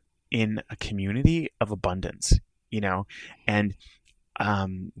are in a community of abundance, and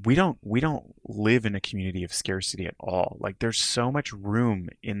we don't live in a community of scarcity at all. Like there's so much room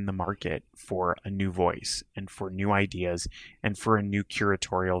in the market for a new voice and for new ideas and for a new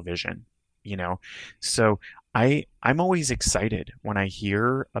curatorial vision, So I'm always excited when I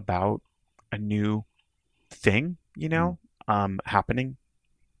hear about a new thing, happening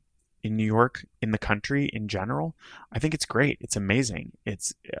in New York, in the country in general. I think it's great. It's amazing.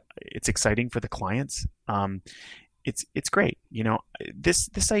 It's exciting for the clients. It's great.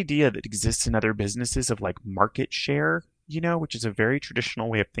 This idea that exists in other businesses of like market share, which is a very traditional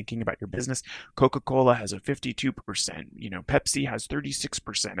way of thinking about your business. Coca-Cola has a 52%, Pepsi has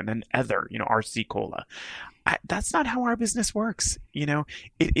 36%, and then other, RC Cola. That's not how our business works.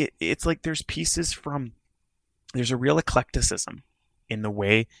 It's like there's a real eclecticism in the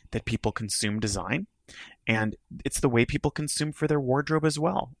way that people consume design. And it's the way people consume for their wardrobe as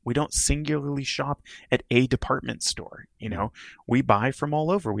well. We don't singularly shop at a department store. We buy from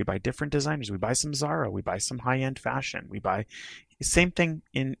all over. We buy different designers. We buy some Zara. We buy some high-end fashion. We buy same thing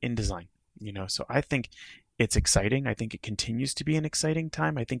in design. So I think it's exciting. I think it continues to be an exciting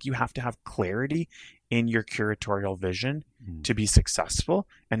time. I think you have to have clarity in your curatorial vision to be successful.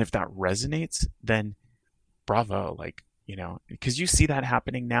 And if that resonates, then bravo. Because you see that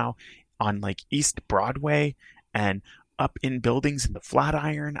happening now on like East Broadway and up in buildings in the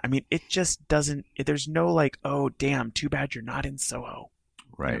Flatiron. I mean, it just doesn't, there's no like, oh, damn, too bad you're not in Soho.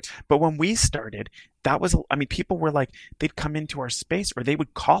 Right. But when we started, people were like, they'd come into our space or they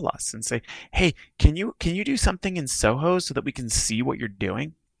would call us and say, hey, can you do something in Soho so that we can see what you're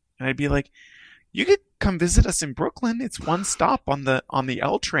doing? And I'd be like, you could come visit us in Brooklyn. It's one stop on the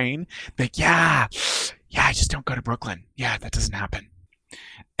L train. Like, yeah, I just don't go to Brooklyn. Yeah, that doesn't happen.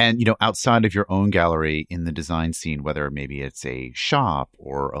 And, outside of your own gallery in the design scene, whether maybe it's a shop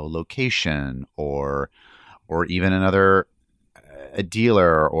or a location or even a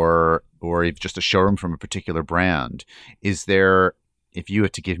dealer or if just a showroom from a particular brand, is there, if you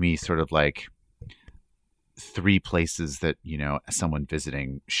had to give me sort of like 3 places that, someone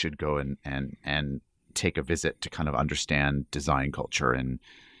visiting should go and take a visit to kind of understand design culture in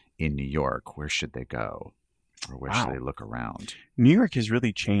New York, where should they go? Or where should they look around? New York has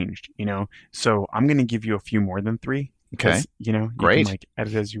really changed, so I'm going to give you a few more than 3. Okay. You Great. can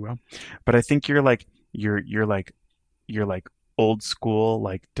edit as you will. But I think you're like old school,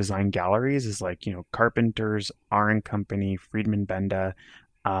 like design galleries is like, Carpenters, R & Company, Friedman Benda,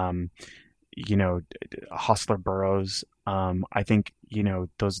 Hostler Burroughs. I think,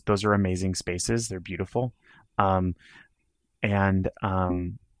 those are amazing spaces. They're beautiful. And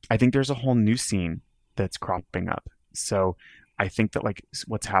I think there's a whole new scene that's cropping up. So I think that like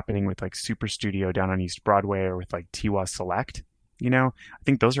what's happening with like Super Studio down on East Broadway or with like Tiwa Select, I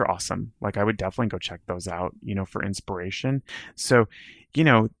think those are awesome. Like I would definitely go check those out, for inspiration. So,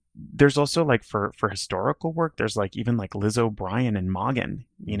 there's also like for historical work, there's like even like Liz O'Brien and Moggen,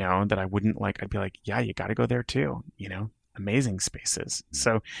 that I wouldn't like, I'd be like, yeah, you got to go there too, amazing spaces.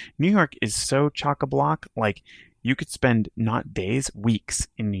 So New York is so chock-a-block. Like you could spend not days, weeks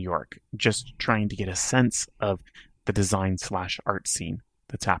in New York just trying to get a sense of the design/art scene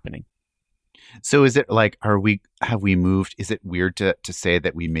that's happening. So is it like, have we moved? Is it weird to say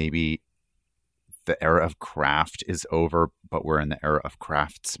that we maybe the era of craft is over, but we're in the era of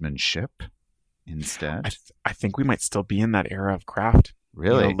craftsmanship instead? I think we might still be in that era of craft.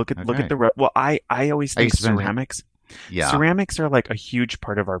 Really? Look at the, well, I always think ceramics. Yeah. Ceramics are like a huge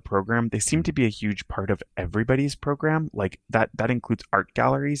part of our program. They seem to be a huge part of everybody's program. Like that includes art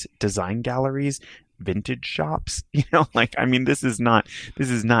galleries, design galleries, vintage shops, this is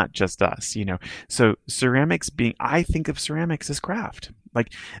not just us, so ceramics I think of ceramics as craft.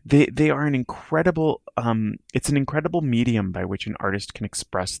 Like they are an incredible, it's an incredible medium by which an artist can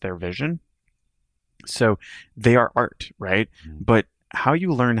express their vision. So they are art, right? But how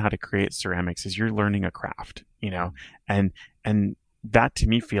you learn how to create ceramics is you're learning a craft, and that to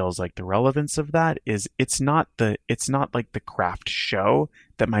me feels like the relevance of that is it's not like the craft show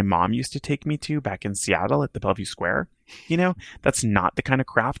that my mom used to take me to back in Seattle at the Bellevue Square. That's not the kind of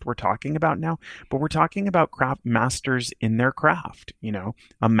craft we're talking about now, but we're talking about craft masters in their craft,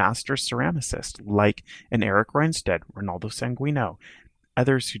 a master ceramicist like an Eric Reinstedt, Ronaldo Sanguino,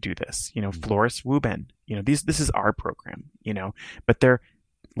 others who do this, Floris Wubin, this is our program, but they're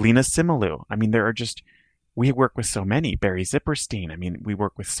Lena Similou. There are just, we work with so many, Barry Zipperstein. We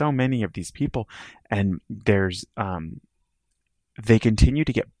work with so many of these people, and there's, they continue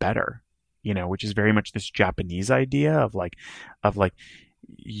to get better, which is very much this Japanese idea of like,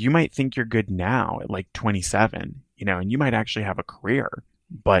 you might think you're good now at like 27, and you might actually have a career,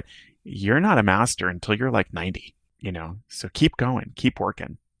 but you're not a master until you're like 90, so keep going, keep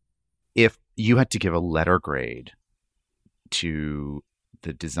working. If you had to give a letter grade to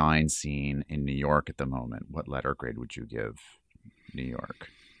the design scene in New York at the moment, what letter grade would you give New York?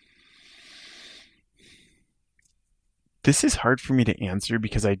 This is hard for me to answer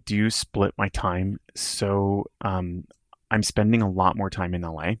because I do split my time. So I'm spending a lot more time in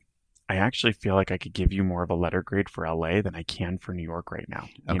LA. I actually feel like I could give you more of a letter grade for LA than I can for New York right now.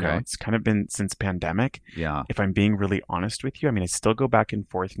 Okay. It's kind of been since pandemic. Yeah. If I'm being really honest with you, I still go back and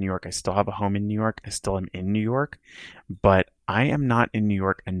forth New York. I still have a home in New York. I still am in New York, but I am not in New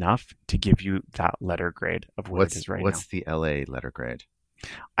York enough to give you that letter grade of where it is right now. What's the LA letter grade?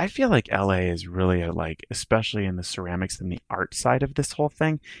 I feel like LA is really especially in the ceramics and the art side of this whole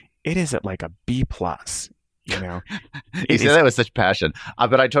thing, it is at like a B+. You say that with such passion,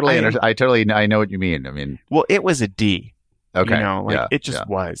 but I totally understand. I know what you mean. Well, it was a D. Okay. It just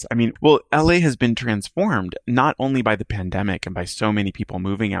was. LA has been transformed not only by the pandemic and by so many people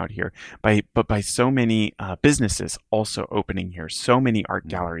moving out here, but by so many businesses also opening here, so many art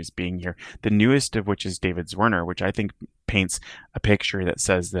galleries being here. The newest of which is David Zwirner, which I think paints a picture that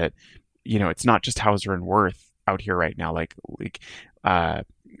says that, it's not just Hauser and Wirth out here right now.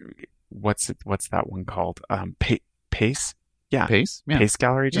 What's that one called? Pace? Yeah. Pace? Yeah. Pace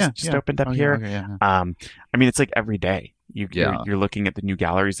Gallery just opened up here. Yeah. It's like every day. You're looking at the new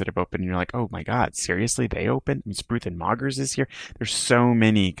galleries that have opened and you're like, oh my God, seriously? They opened? Spruth and Moggers is here. There's so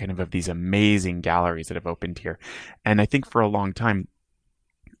many kind of these amazing galleries that have opened here. And I think for a long time,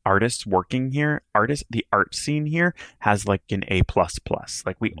 artists working here, the art scene here has like an A++. I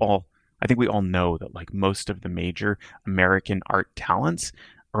think we all know that like most of the major American art talents,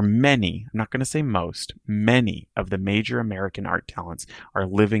 or many, I'm not going to say most, many of the major American art talents are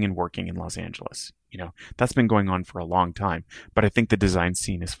living and working in Los Angeles. That's been going on for a long time, but I think the design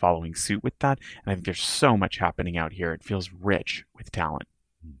scene is following suit with that. And I think there's so much happening out here. It feels rich with talent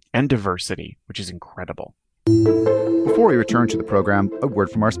and diversity, which is incredible. Before we return to the program, a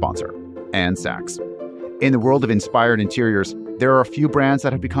word from our sponsor, Anne Sachs. In the world of inspired interiors, there are a few brands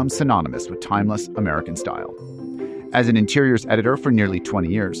that have become synonymous with timeless American style. As an interiors editor for nearly 20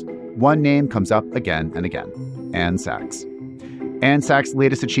 years, one name comes up again and again: Anne Sachs. Anne Sachs'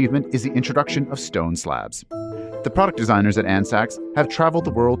 latest achievement is the introduction of stone slabs. The product designers at Anne Sachs have traveled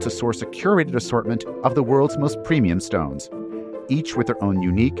the world to source a curated assortment of the world's most premium stones, each with their own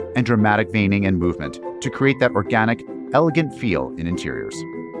unique and dramatic veining and movement to create that organic, elegant feel in interiors.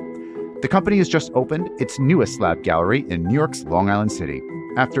 The company has just opened its newest slab gallery in New York's Long Island City,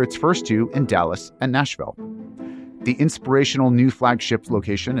 after its first two in Dallas and Nashville. The inspirational new flagship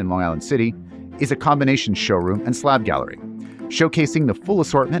location in Long Island City is a combination showroom and slab gallery, showcasing the full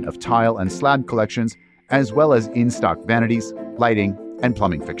assortment of tile and slab collections, as well as in-stock vanities, lighting, and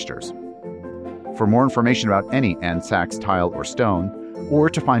plumbing fixtures. For more information about any Anne Sachs tile or stone, or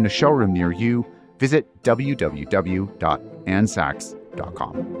to find a showroom near you, visit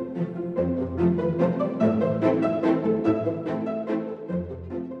www.annesachs.com.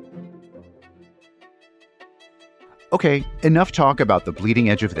 Okay, enough talk about the bleeding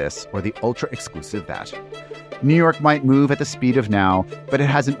edge of this or the ultra-exclusive that. New York might move at the speed of now, but it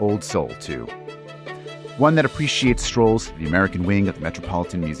has an old soul, too. One that appreciates strolls through the American wing of the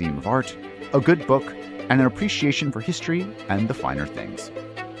Metropolitan Museum of Art, a good book, and an appreciation for history and the finer things.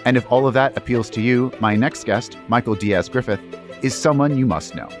 And if all of that appeals to you, my next guest, Michael Diaz-Griffith, is someone you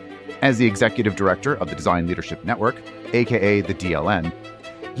must know. As the executive director of the Design Leadership Network, aka the DLN,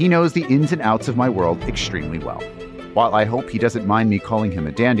 he knows the ins and outs of my world extremely well. While I hope he doesn't mind me calling him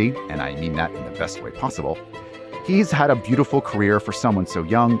a dandy, and I mean that in the best way possible, he's had a beautiful career for someone so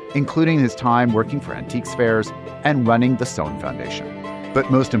young, including his time working for antiques fairs and running the Sohn Foundation. But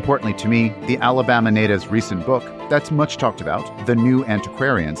most importantly to me, the Alabama native's recent book, that's much talked about, The New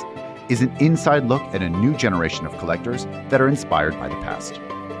Antiquarians, is an inside look at a new generation of collectors that are inspired by the past.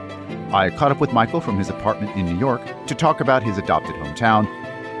 I caught up with Michael from his apartment in New York to talk about his adopted hometown,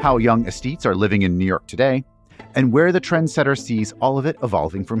 how young esthetes are living in New York today, and where the trendsetter sees all of it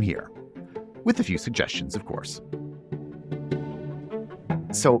evolving from here. With a few suggestions, of course.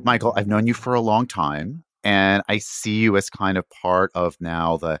 So, Michael, I've known you for a long time, and I see you as kind of part of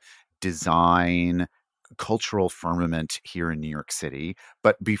now the design cultural firmament here in New York City.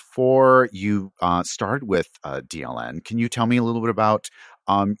 But before you started with DLN, can you tell me a little bit about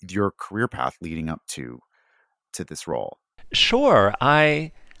your career path leading up to this role? Sure.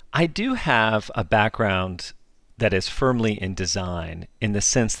 I do have a background that is firmly in design, in the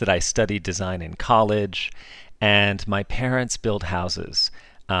sense that I studied design in college, and my parents built houses.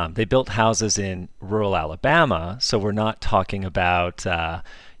 They built houses in rural Alabama, so we're not talking about, a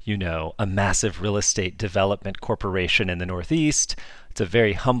massive real estate development corporation in the Northeast. It's a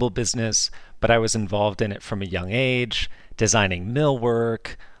very humble business, but I was involved in it from a young age, designing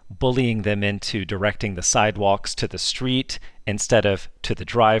millwork, bullying them into directing the sidewalks to the street instead of to the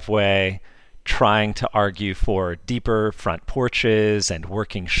driveway, trying to argue for deeper front porches and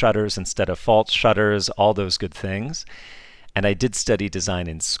working shutters instead of false shutters, all those good things. And I did study design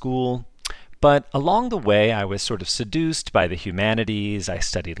in school. But along the way, I was sort of seduced by the humanities. I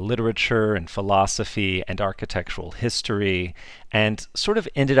studied literature and philosophy and architectural history, and sort of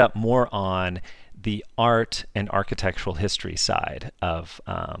ended up more on the art and architectural history side of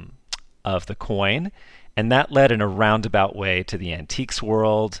the coin. And that led in a roundabout way to the antiques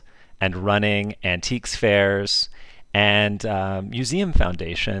world and running antiques fairs and Museum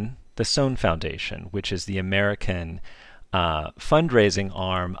Foundation, the Sohn Foundation, which is the American fundraising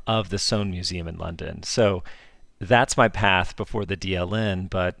arm of the Sohn Museum in London. So that's my path before the DLN.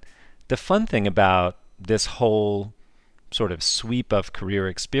 But the fun thing about this whole sort of sweep of career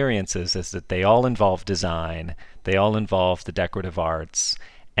experiences is that they all involve design, they all involve the decorative arts,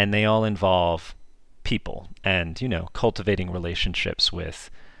 and they all involve people and, cultivating relationships with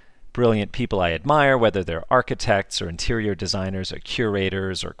brilliant people I admire, whether they're architects or interior designers or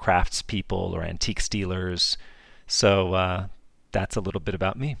curators or craftspeople or antiques dealers. So that's a little bit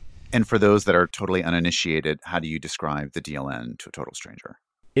about me. And for those that are totally uninitiated, how do you describe the DLN to a total stranger?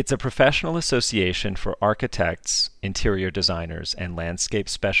 It's a professional association for architects, interior designers, and landscape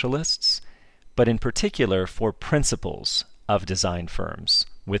specialists, but in particular for principals of design firms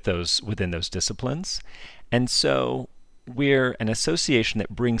within those disciplines. And so we're an association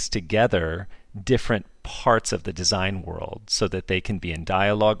that brings together different parts of the design world so that they can be in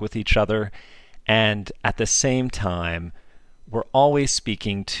dialogue with each other. And at the same time, we're always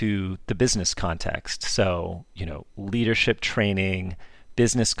speaking to the business context. So, leadership training,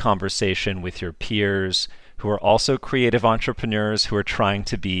 business conversation with your peers who are also creative entrepreneurs who are trying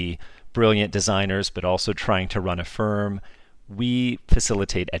to be brilliant designers, but also trying to run a firm. we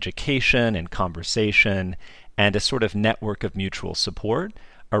facilitate education and conversation and a sort of network of mutual support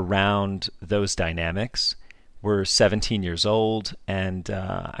around those dynamics. We're 17 years old, and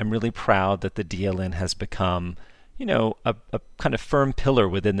I'm really proud that the DLN has become, a kind of firm pillar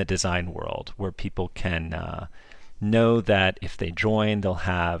within the design world where people can know that if they join, they'll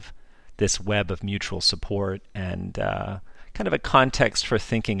have this web of mutual support and kind of a context for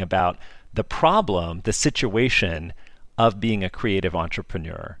thinking about the problem, the situation of being a creative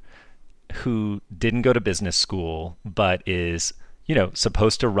entrepreneur who didn't go to business school but is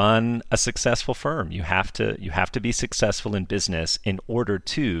supposed to run a successful firm. You have to be successful in business in order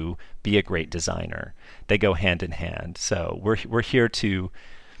to be a great designer. They go hand in hand. So we're here to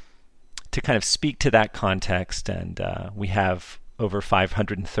kind of speak to that context, and we have over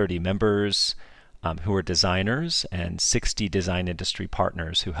 530 members who are designers and 60 design industry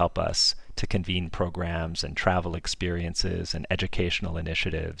partners who help us to convene programs and travel experiences and educational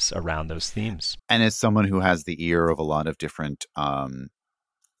initiatives around those themes. And as someone who has the ear of a lot of different,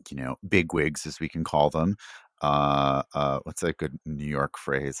 bigwigs, as we can call them, what's a good New York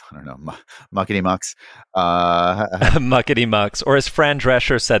phrase? I don't know, muckety mucks. Muckety mucks, or as Fran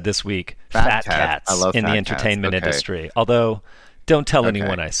Drescher said this week, fat cats I love in fat the entertainment cats. Okay. industry. Although, don't tell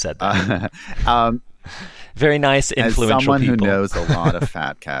anyone I said that. Very nice, influential as someone people. who knows a lot of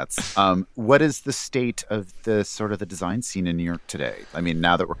fat cats, what is the state of the sort of the design scene in New York today? I mean,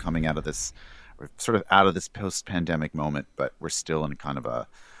 now that we're coming out of this, we're sort of out of this post-pandemic moment, but we're still in kind of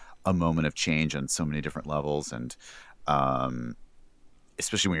a moment of change on so many different levels. And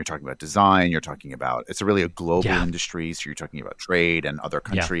especially when you're talking about design, you're talking about, it's really a global industry. So you're talking about trade and other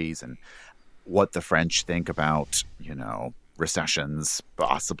countries and what the French think about, recessions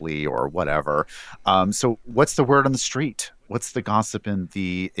possibly or whatever. So what's the word on the street? What's the gossip in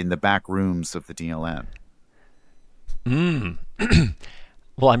the back rooms of the DLN?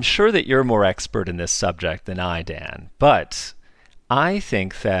 Well, I'm sure that you're more expert in this subject than I, Dan, but I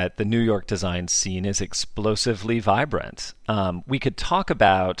think that the New York design scene is explosively vibrant. We could talk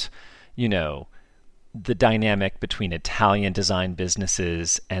about, the dynamic between Italian design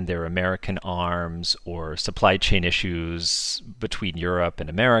businesses and their American arms, or supply chain issues between Europe and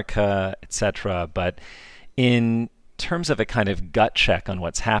America, etc. But in terms of a kind of gut check on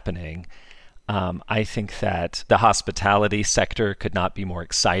what's happening, I think that the hospitality sector could not be more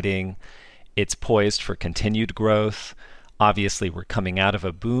exciting. It's poised for continued growth. Obviously, we're coming out of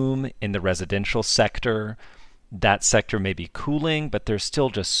a boom in the residential sector. That sector may be cooling, but there's still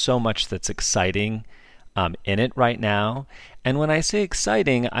just so much that's exciting in it right now. And when I say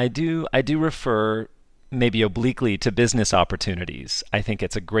exciting, I do refer maybe obliquely to business opportunities. I think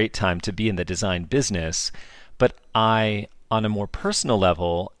it's a great time to be in the design business, but I, on a more personal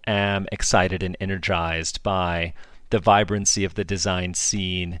level, am excited and energized by the vibrancy of the design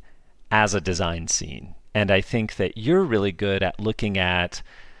scene as a design scene. And I think that you're really good at looking at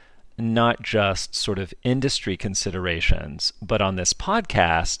not just sort of industry considerations, but on this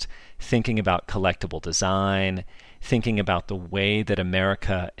podcast, thinking about collectible design, thinking about the way that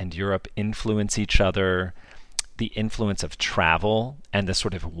America and Europe influence each other, the influence of travel, and the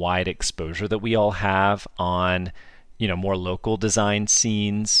sort of wide exposure that we all have on, more local design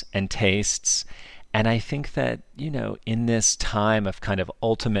scenes and tastes. And I think that, in this time of kind of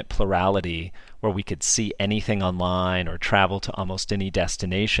ultimate plurality, where we could see anything online or travel to almost any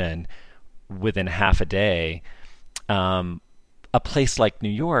destination within half a day, a place like New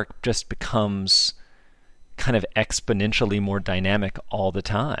York just becomes kind of exponentially more dynamic all the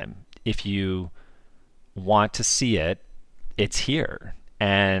time. If you want to see it, it's here.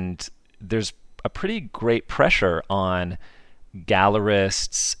 And there's a pretty great pressure on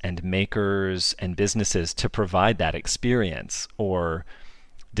gallerists and makers and businesses to provide that experience or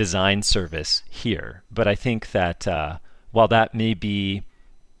design service here. But I think that while that may be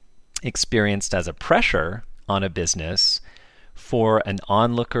experienced as a pressure on a business, for an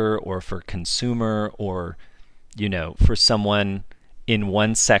onlooker or for consumer or, for someone in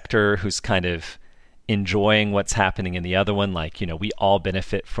one sector who's kind of enjoying what's happening in the other one, like, we all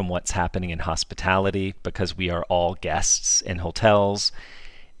benefit from what's happening in hospitality because we are all guests in hotels.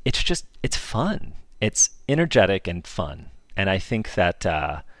 It's fun. It's energetic and fun. And I think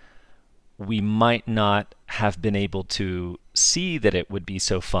that we might not have been able to see that it would be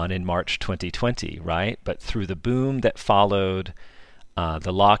so fun in March 2020, right? But through the boom that followed,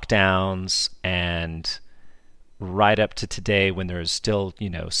 the lockdowns, and right up to today when there's still,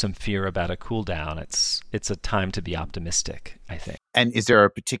 some fear about a cool down, it's a time to be optimistic, I think. And is there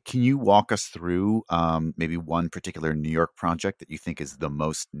can you walk us through maybe one particular New York project that you think is the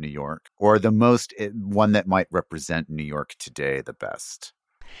most New York, or the most one that might represent New York today the best?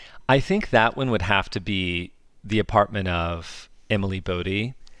 I think that one would have to be the apartment of Emily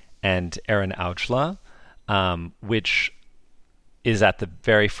Bodie and Aaron Aujla, which is at the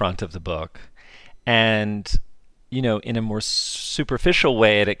very front of the book. And in a more superficial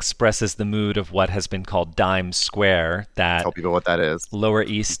way, it expresses the mood of what has been called Dime Square, that Tell people what that is. Lower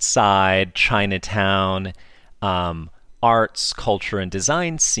East Side, Chinatown, arts, culture, and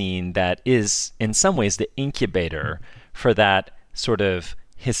design scene that is, in some ways, the incubator for that sort of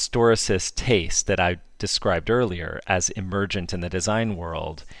historicist taste that I described earlier as emergent in the design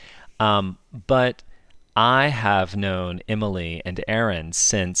world. But I have known Emily and Aaron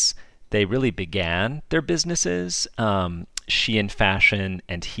since they really began their businesses, she in fashion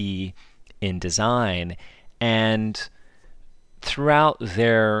and he in design. And throughout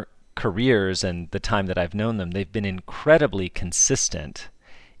their careers and the time that I've known them, they've been incredibly consistent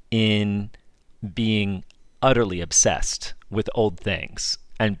in being utterly obsessed with old things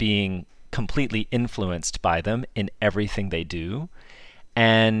and being completely influenced by them in everything they do.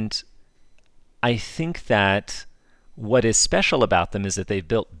 And I think that what is special about them is that they've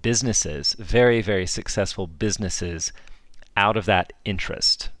built businesses, very, very successful businesses, out of that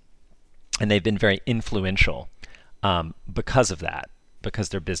interest. And they've been very influential because of that, because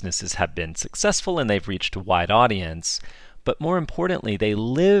their businesses have been successful and they've reached a wide audience. But more importantly, they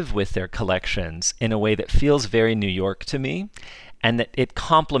live with their collections in a way that feels very New York to me, and that it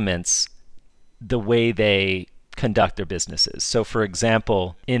complements the way they conduct their businesses. So, for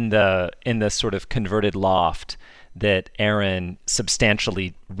example, in the sort of converted loft that Aaron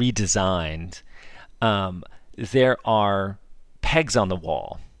substantially redesigned, there are pegs on the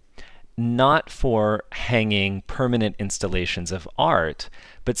wall, not for hanging permanent installations of art,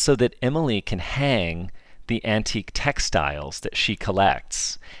 but so that Emily can hang the antique textiles that she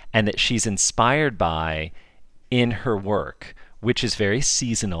collects and that she's inspired by in her work, which is very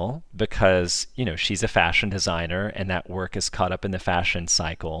seasonal because, she's a fashion designer and that work is caught up in the fashion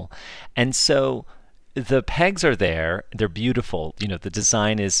cycle. And so the pegs are there. They're beautiful. The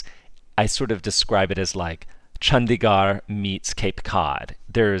design is, I sort of describe it as like Chandigarh meets Cape Cod.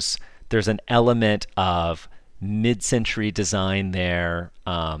 There's an element of mid-century design there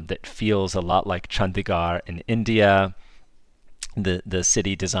that feels a lot like Chandigarh in India, the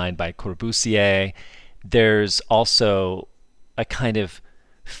city designed by Corbusier. There's also a kind of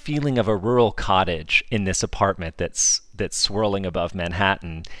feeling of a rural cottage in this apartment that's swirling above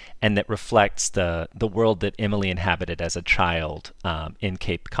Manhattan, and that reflects the world that Emily inhabited as a child in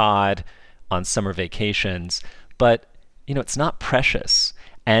Cape Cod on summer vacations. But it's not precious,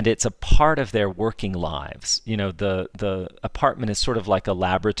 and it's a part of their working lives. The apartment is sort of like a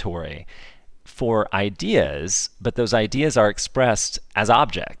laboratory for ideas, but those ideas are expressed as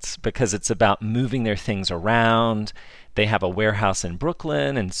objects because it's about moving their things around. They have a warehouse in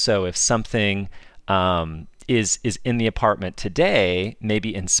Brooklyn, and so if something is in the apartment today,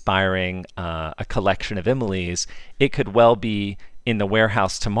 maybe inspiring a collection of Emily's, it could well be in the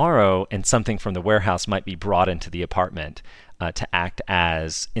warehouse tomorrow, and something from the warehouse might be brought into the apartment to act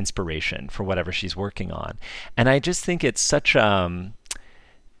as inspiration for whatever she's working on. And I just think it's such a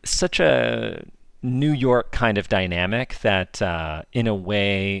New York kind of dynamic that in a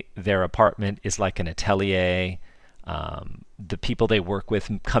way their apartment is like an atelier. The people they work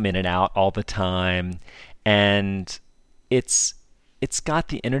with come in and out all the time, and it's got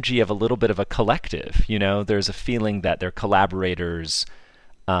the energy of a little bit of a collective. There's a feeling that their collaborators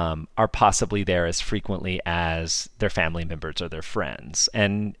are possibly there as frequently as their family members or their friends,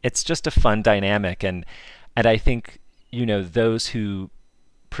 and it's just a fun dynamic. And I think those who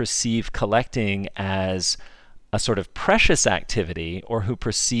perceive collecting as a sort of precious activity, or who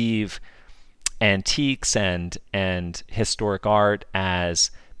perceive antiques and historic art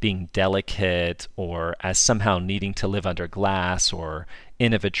as being delicate or as somehow needing to live under glass or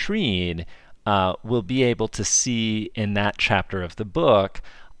in a vitrine, will be able to see in that chapter of the book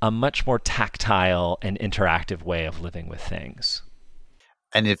a much more tactile and interactive way of living with things.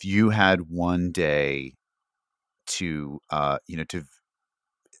 And if you had one day to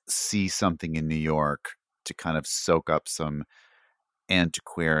see something in New York, to kind of soak up some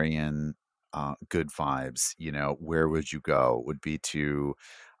antiquarian good vibes, where would you go? Would it be to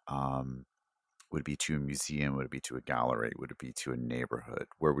a museum? Would it be to a gallery? Would it be to a neighborhood?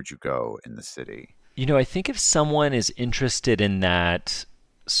 Where would you go in the city? I think if someone is interested in that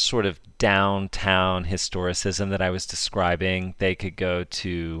sort of downtown historicism that I was describing, they could go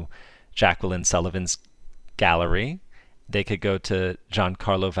to Jacqueline Sullivan's gallery. they could go to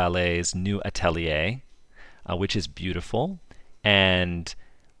Giancarlo Vallet's new atelier, which is beautiful. And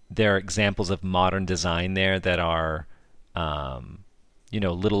there are examples of modern design there that are, a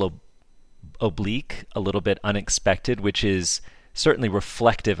little oblique, a little bit unexpected, which is certainly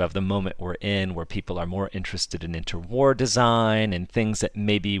reflective of the moment we're in, where people are more interested in interwar design and things that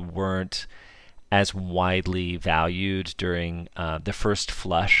maybe weren't as widely valued during the first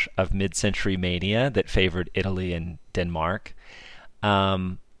flush of mid-century mania that favored Italy and Denmark.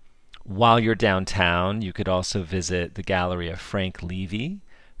 While you're downtown, you could also visit the gallery of Frank Levy,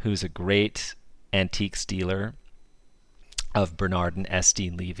 who's a great antiques dealer of Bernard and S.D.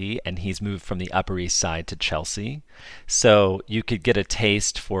 Levy, and he's moved from the Upper East Side to Chelsea. So you could get a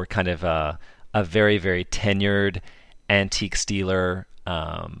taste for kind of a very, very tenured antiques dealer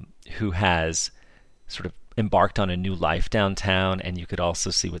who has sort of embarked on a new life downtown, and you could also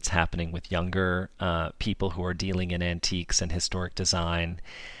see what's happening with younger people who are dealing in antiques and historic design.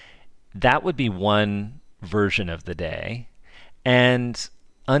 That would be one version of the day. And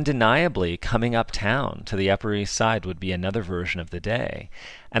undeniably, coming uptown to the Upper East Side would be another version of the day.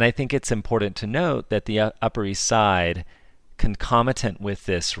 And I think it's important to note that the Upper East Side, concomitant with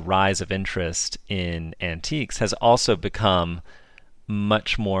this rise of interest in antiques, has also become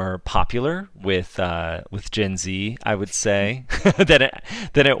much more popular with Gen Z, I would say,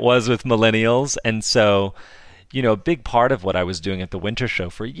 than it was with millennials. And so, a big part of what I was doing at the Winter Show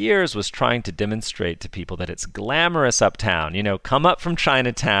for years was trying to demonstrate to people that it's glamorous uptown. Come up from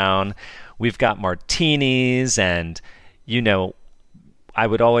Chinatown. We've got martinis, and, I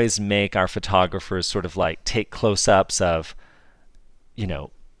would always make our photographers sort of like take close-ups of,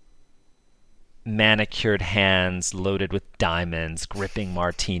 manicured hands loaded with diamonds, gripping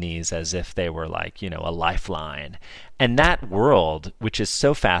martinis as if they were like, a lifeline. And that world, which is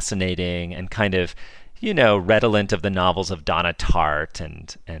so fascinating and kind of, redolent of the novels of Donna Tartt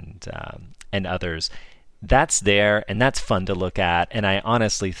and others, that's there, and that's fun to look at. And I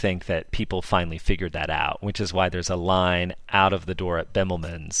honestly think that people finally figured that out, which is why there's a line out of the door at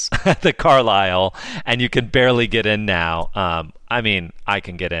Bimmelman's at the Carlisle, and you can barely get in now. I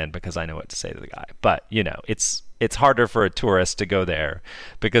can get in because I know what to say to the guy, but it's harder for a tourist to go there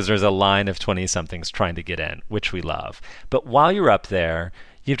because there's a line of 20-somethings trying to get in, which we love. But while you're up there,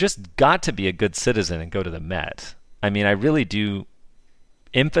 you've just got to be a good citizen and go to the Met. I really do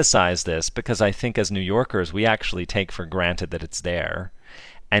emphasize this because I think as New Yorkers, we actually take for granted that it's there,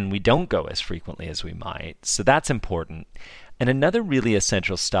 and we don't go as frequently as we might. So that's important. And another really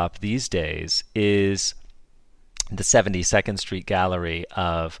essential stop these days is the 72nd Street Gallery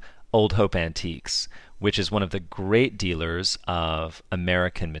of Old Hope Antiques, which is one of the great dealers of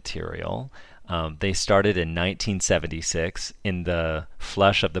American material. They started in 1976 in the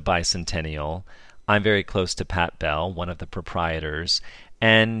flush of the bicentennial. I'm very close to Pat Bell, one of the proprietors.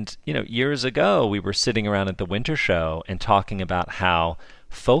 And, years ago, we were sitting around at the Winter Show and talking about how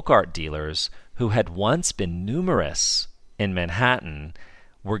folk art dealers who had once been numerous in Manhattan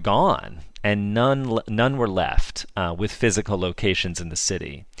were gone, and none were left with physical locations in the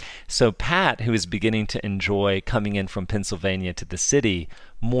city. So Pat, who is beginning to enjoy coming in from Pennsylvania to the city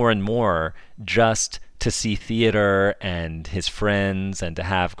more and more just to see theater and his friends and to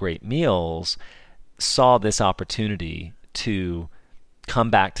have great meals, saw this opportunity to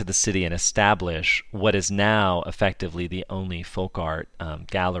come back to the city and establish what is now effectively the only folk art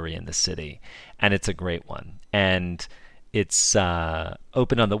gallery in the city. And it's a great one. And it's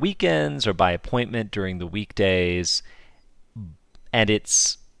open on the weekends or by appointment during the weekdays. And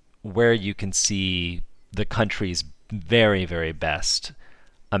it's where you can see the country's very, very best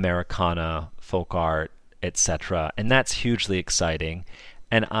Americana, folk art, etc. And that's hugely exciting.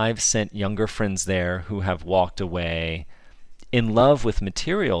 And I've sent younger friends there who have walked away in love with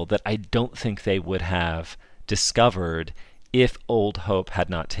material that I don't think they would have discovered if Old Hope had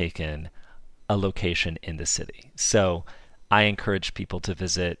not taken a location in the city. So I encourage people to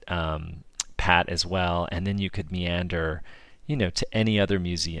visit Pat as well, and then you could meander, to any other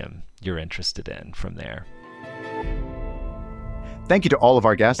museum you're interested in from there. Thank you to all of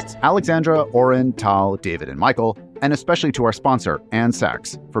our guests, Alexandra, Oren, Tal, David, and Michael, and especially to our sponsor, Anne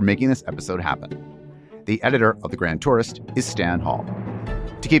Sachs, for making this episode happen. The editor of The Grand Tourist is Stan Hall.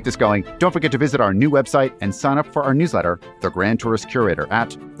 To keep this going, don't forget to visit our new website and sign up for our newsletter, The Grand Tourist Curator,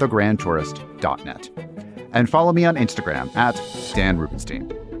 at thegrandtourist.net. And follow me on Instagram at Dan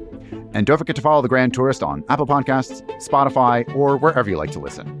Rubenstein. And don't forget to follow The Grand Tourist on Apple Podcasts, Spotify, or wherever you like to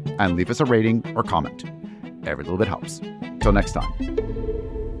listen. And leave us a rating or comment. Every little bit helps. Till next time.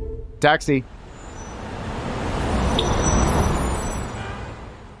 Taxi.